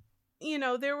think, you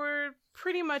know, there were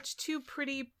pretty much two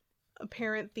pretty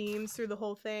apparent themes through the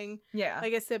whole thing. Yeah.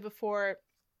 Like I said before,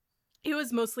 it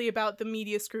was mostly about the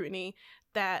media scrutiny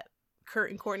that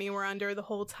Kurt and Courtney were under the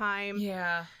whole time.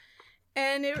 Yeah.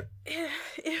 And it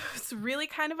was really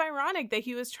kind of ironic that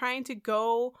he was trying to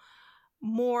go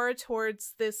more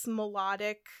towards this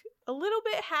melodic, a little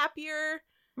bit happier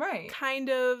kind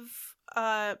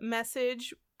of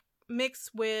message mixed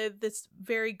with this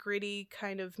very gritty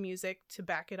kind of music to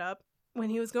back it up when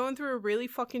he was going through a really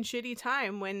fucking shitty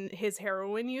time when his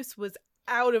heroin use was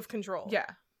out of control. Yeah.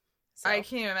 So. I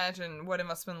can't imagine what it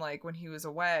must have been like when he was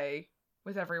away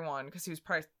with everyone, because he was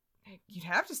probably... You'd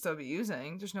have to still be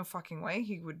using. There's no fucking way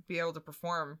he would be able to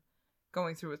perform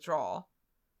going through withdrawal.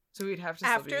 So he'd have to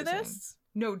still be using. After this?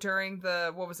 No, during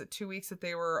the, 2 weeks that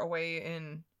they were away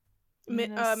in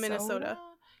Minnesota.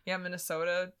 Yeah,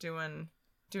 Minnesota doing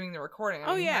the recording.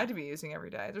 He had to be using every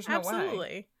day. There's no way.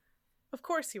 Absolutely. Of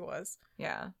course he was.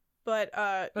 Yeah. But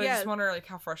I just wonder like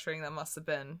how frustrating that must have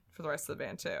been for the rest of the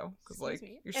band too. Because like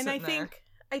you're sitting there.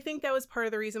 I think that was part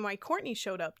of the reason why Courtney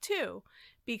showed up too.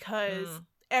 Because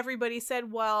everybody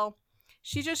said, well,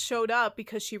 she just showed up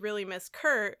because she really missed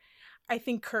Kurt. I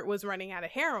think Kurt was running out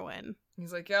of heroin.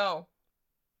 He's like, yo,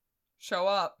 show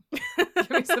up. Give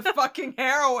me some fucking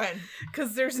heroin.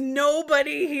 Because there's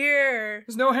nobody here.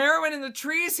 There's no heroin in the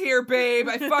trees here, babe.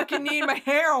 I fucking need my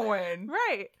heroin.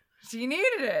 Right. So you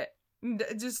needed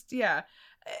it. Just, yeah.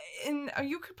 And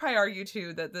you could probably argue,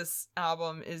 too, that this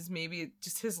album is maybe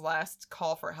just his last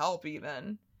call for help,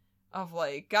 even. Of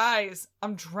like, guys,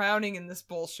 I'm drowning in this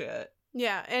bullshit.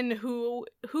 Yeah, and who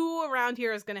around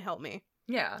here is going to help me?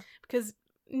 Yeah. Because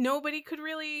nobody could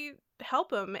really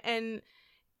help him. And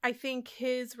I think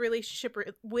his relationship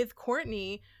with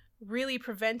Courtney really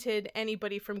prevented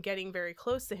anybody from getting very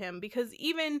close to him. Because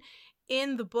even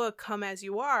in the book, Come As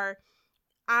You Are,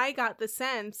 I got the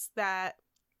sense that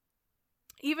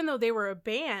even though they were a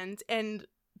band and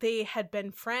they had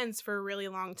been friends for a really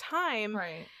long time,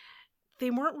 right,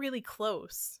 they weren't really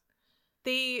close.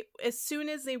 As soon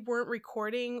as they weren't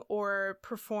recording or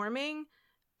performing,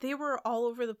 they were all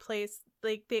over the place.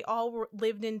 Like, they all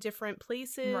lived in different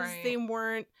places. Right. They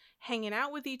weren't hanging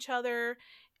out with each other.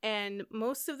 And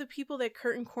most of the people that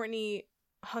Kurt and Courtney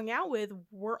hung out with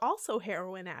were also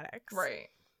heroin addicts. Right.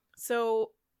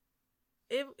 So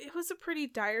it was a pretty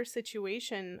dire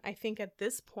situation, I think, at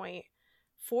this point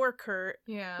for Kurt.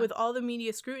 Yeah. With all the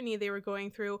media scrutiny they were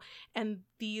going through and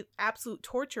the absolute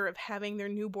torture of having their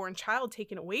newborn child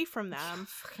taken away from them.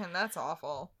 Fucking, that's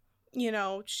awful. You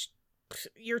know,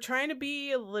 you're trying to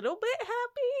be a little bit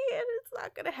happy and it's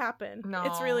not going to happen. No,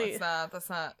 it's really... it's not. That's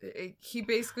not... He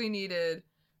basically needed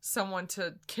someone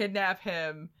to kidnap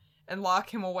him and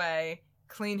lock him away,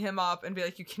 clean him up, and be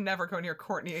like, you can never go near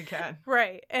Courtney again.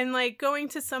 Right. And, like, going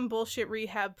to some bullshit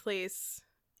rehab place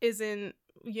isn't,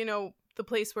 you know, the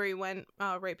place where he went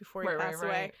right before he passed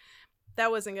away.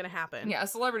 That wasn't going to happen. Yeah, a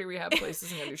celebrity rehab place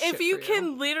isn't going to do shit If you for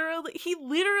can he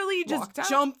literally just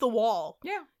jumped the wall.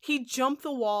 Yeah. He jumped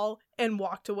the wall and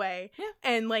walked away. Yeah.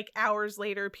 And, like, hours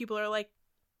later, people are like,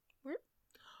 where's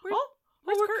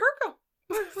Kurt go?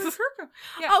 Where's Kurt go?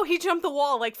 Yeah. Oh, he jumped the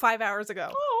wall like 5 hours ago.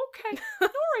 Oh, okay. All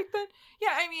right, then.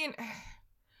 Yeah, I mean,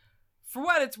 for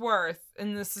what it's worth,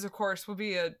 and this is, of course, will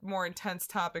be a more intense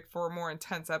topic for a more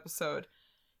intense episode,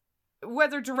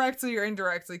 whether directly or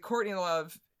indirectly, Courtney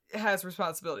Love has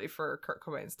responsibility for Kurt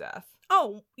Cobain's death.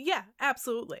 Oh, yeah,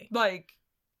 absolutely. Like,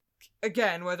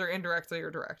 again, whether indirectly or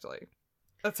directly.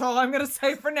 That's all I'm going to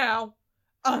say for now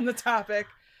on the topic.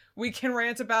 We can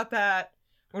rant about that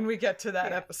when we get to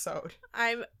that episode.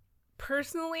 I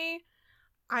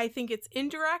think it's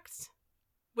indirect,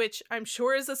 which I'm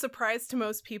sure is a surprise to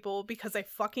most people because I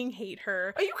fucking hate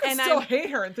her. Oh, you can still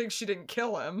hate her and think she didn't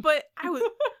kill him.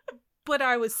 But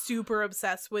I was super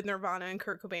obsessed with Nirvana and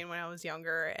Kurt Cobain when I was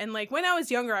younger. And, like, when I was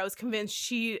younger, I was convinced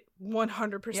she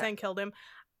 100% killed him.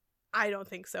 I don't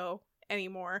think so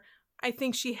anymore. I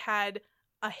think she had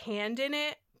a hand in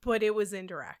it, but it was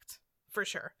indirect, for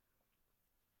sure.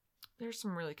 There's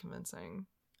some really convincing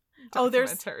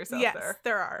there's documentaries out yes, there.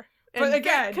 there are. But And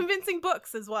again, convincing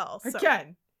books as well. So.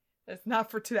 Again, it's not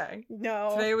for today.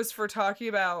 No. Today was for talking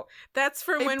about That's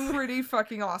for a pretty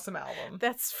fucking awesome album.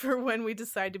 That's for when we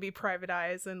decide to be private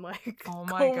eyes and like Oh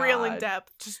my go God. real in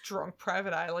depth. Just drunk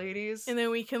private eye ladies. And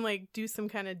then we can like do some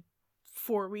kind of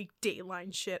 4-week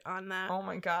Dateline shit on that. Oh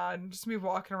my God. Just me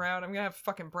walking around. I'm gonna have a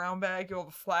fucking brown bag, you'll have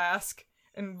a flask,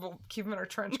 and we'll keep them in our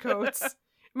trench coats.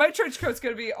 My trench coat's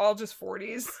gonna be all just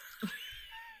 40s.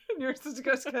 And yours is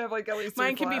just gonna have like at least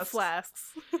Mine 3 can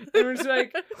flasks. be flasks. And we're just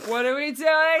like, what are we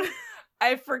doing?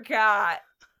 I forgot.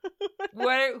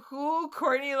 Who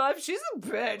Courtney loves? She's a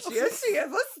bitch. Yes, she is.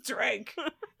 Let's drink.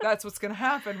 That's what's gonna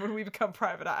happen when we become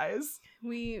private eyes.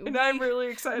 And I'm really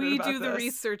excited We about do the this.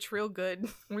 research real good.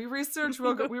 We research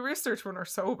real good. We research when we're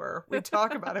sober. We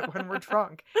talk about it when we're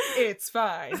drunk. It's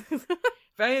fine.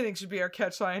 If anything should be our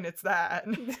catchline, it's that.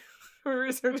 We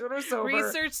research when we're sober.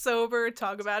 Research sober,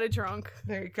 talk about it drunk.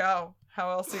 There you go.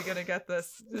 How else are you gonna get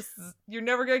this? You're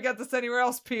never gonna get this anywhere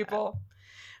else, people.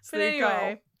 So But there you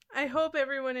anyway, go. I hope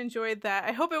everyone enjoyed that.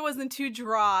 I hope it wasn't too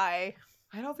dry.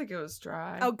 I don't think it was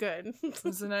dry. Oh, good. It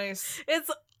was a nice.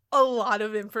 It's a lot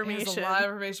of It's information. a lot of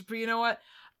information, but you know what?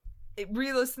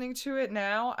 Re-listening to it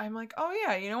now, I'm like, oh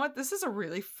yeah, you know what? This is a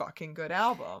really fucking good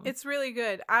album. It's really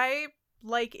good. I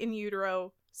like In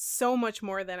Utero so much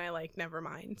more than I like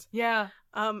Nevermind. Yeah.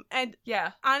 And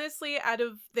Yeah. honestly, out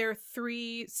of their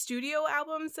 3 studio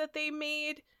albums that they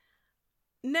made,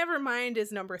 Nevermind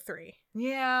is number 3.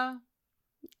 Yeah.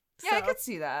 Yeah, I So, could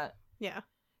see that. yeah.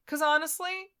 Because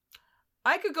honestly,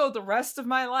 I could go the rest of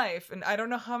my life, and I don't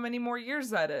know how many more years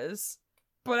that is,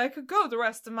 but I could go the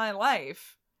rest of my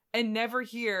life and never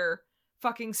hear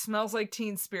fucking Smells Like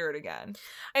Teen Spirit again.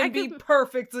 And be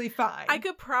perfectly fine. I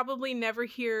could probably never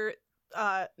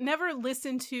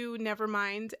listen to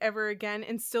Nevermind ever again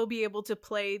and still be able to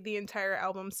play the entire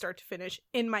album start to finish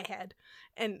in my head.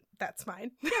 And that's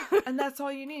fine. And that's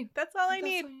all you need. That's all I That's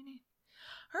need. all you need.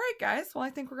 All right, guys. Well, I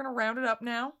think we're going to round it up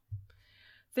now.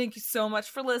 Thank you so much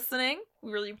for listening.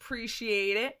 We really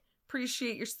appreciate it.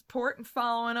 Appreciate your support and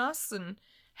following us and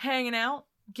hanging out,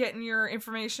 getting your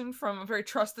information from a very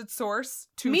trusted source.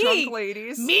 Two Me! drunk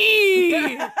ladies.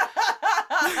 Me!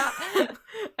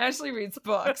 Ashley reads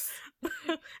books.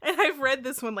 And I've read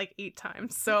this one like 8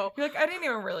 times, so You're like, I didn't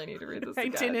even really need to read this I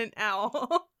again. didn't,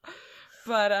 ow.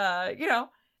 But, you know,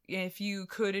 if you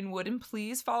could and would and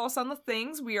please follow us on the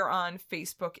things. We are on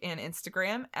Facebook and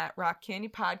Instagram at Rock Candy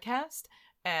Podcast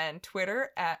and Twitter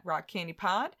at Rock Candy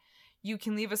Pod. You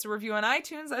can leave us a review on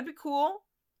iTunes. That'd be cool.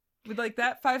 We'd like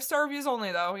that. 5-star reviews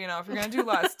only, though. You know, if you're going to do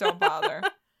less, don't bother.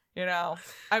 You know,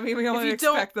 I mean, we only you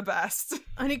don't- expect the best.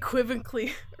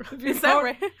 Unequivocally. If you Is that don't-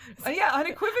 right? Yeah,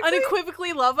 unequivocally.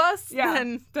 Unequivocally love us? Yeah.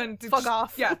 Then Then fuck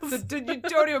off. Yeah, you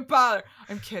don't even bother.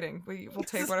 I'm kidding. We'll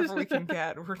take whatever we can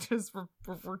get. We're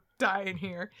dying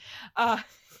here.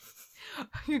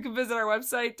 You can visit our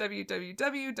website,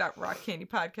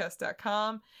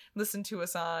 www.rockcandypodcast.com. Listen to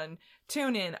us on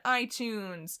TuneIn,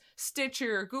 iTunes,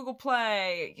 Stitcher, Google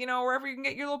Play, you know, wherever you can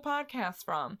get your little podcasts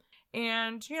from.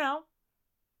 And, you know,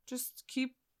 just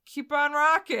keep on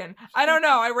rocking. I don't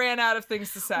know. I ran out of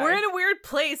things to say. We're in a weird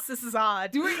place. This is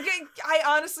odd. I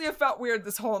honestly have felt weird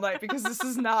this whole night because this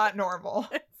is not normal.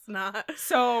 It's not.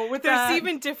 So with There's that,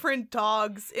 even different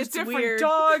dogs. it's It's different weird.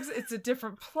 dogs. It's a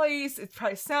different place. It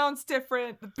probably sounds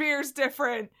different. The beer's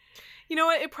different. You know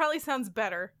what? It probably sounds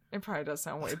better. It probably does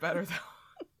sound way better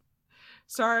though.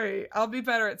 Sorry, I'll be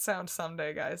better at sound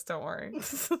someday, guys. Don't worry.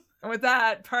 And with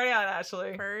that, party on,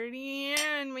 Ashley. Party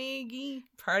on, Maggie.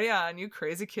 Party on, you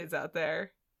crazy kids out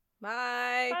there.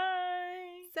 Bye.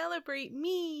 Bye. Celebrate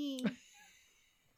me.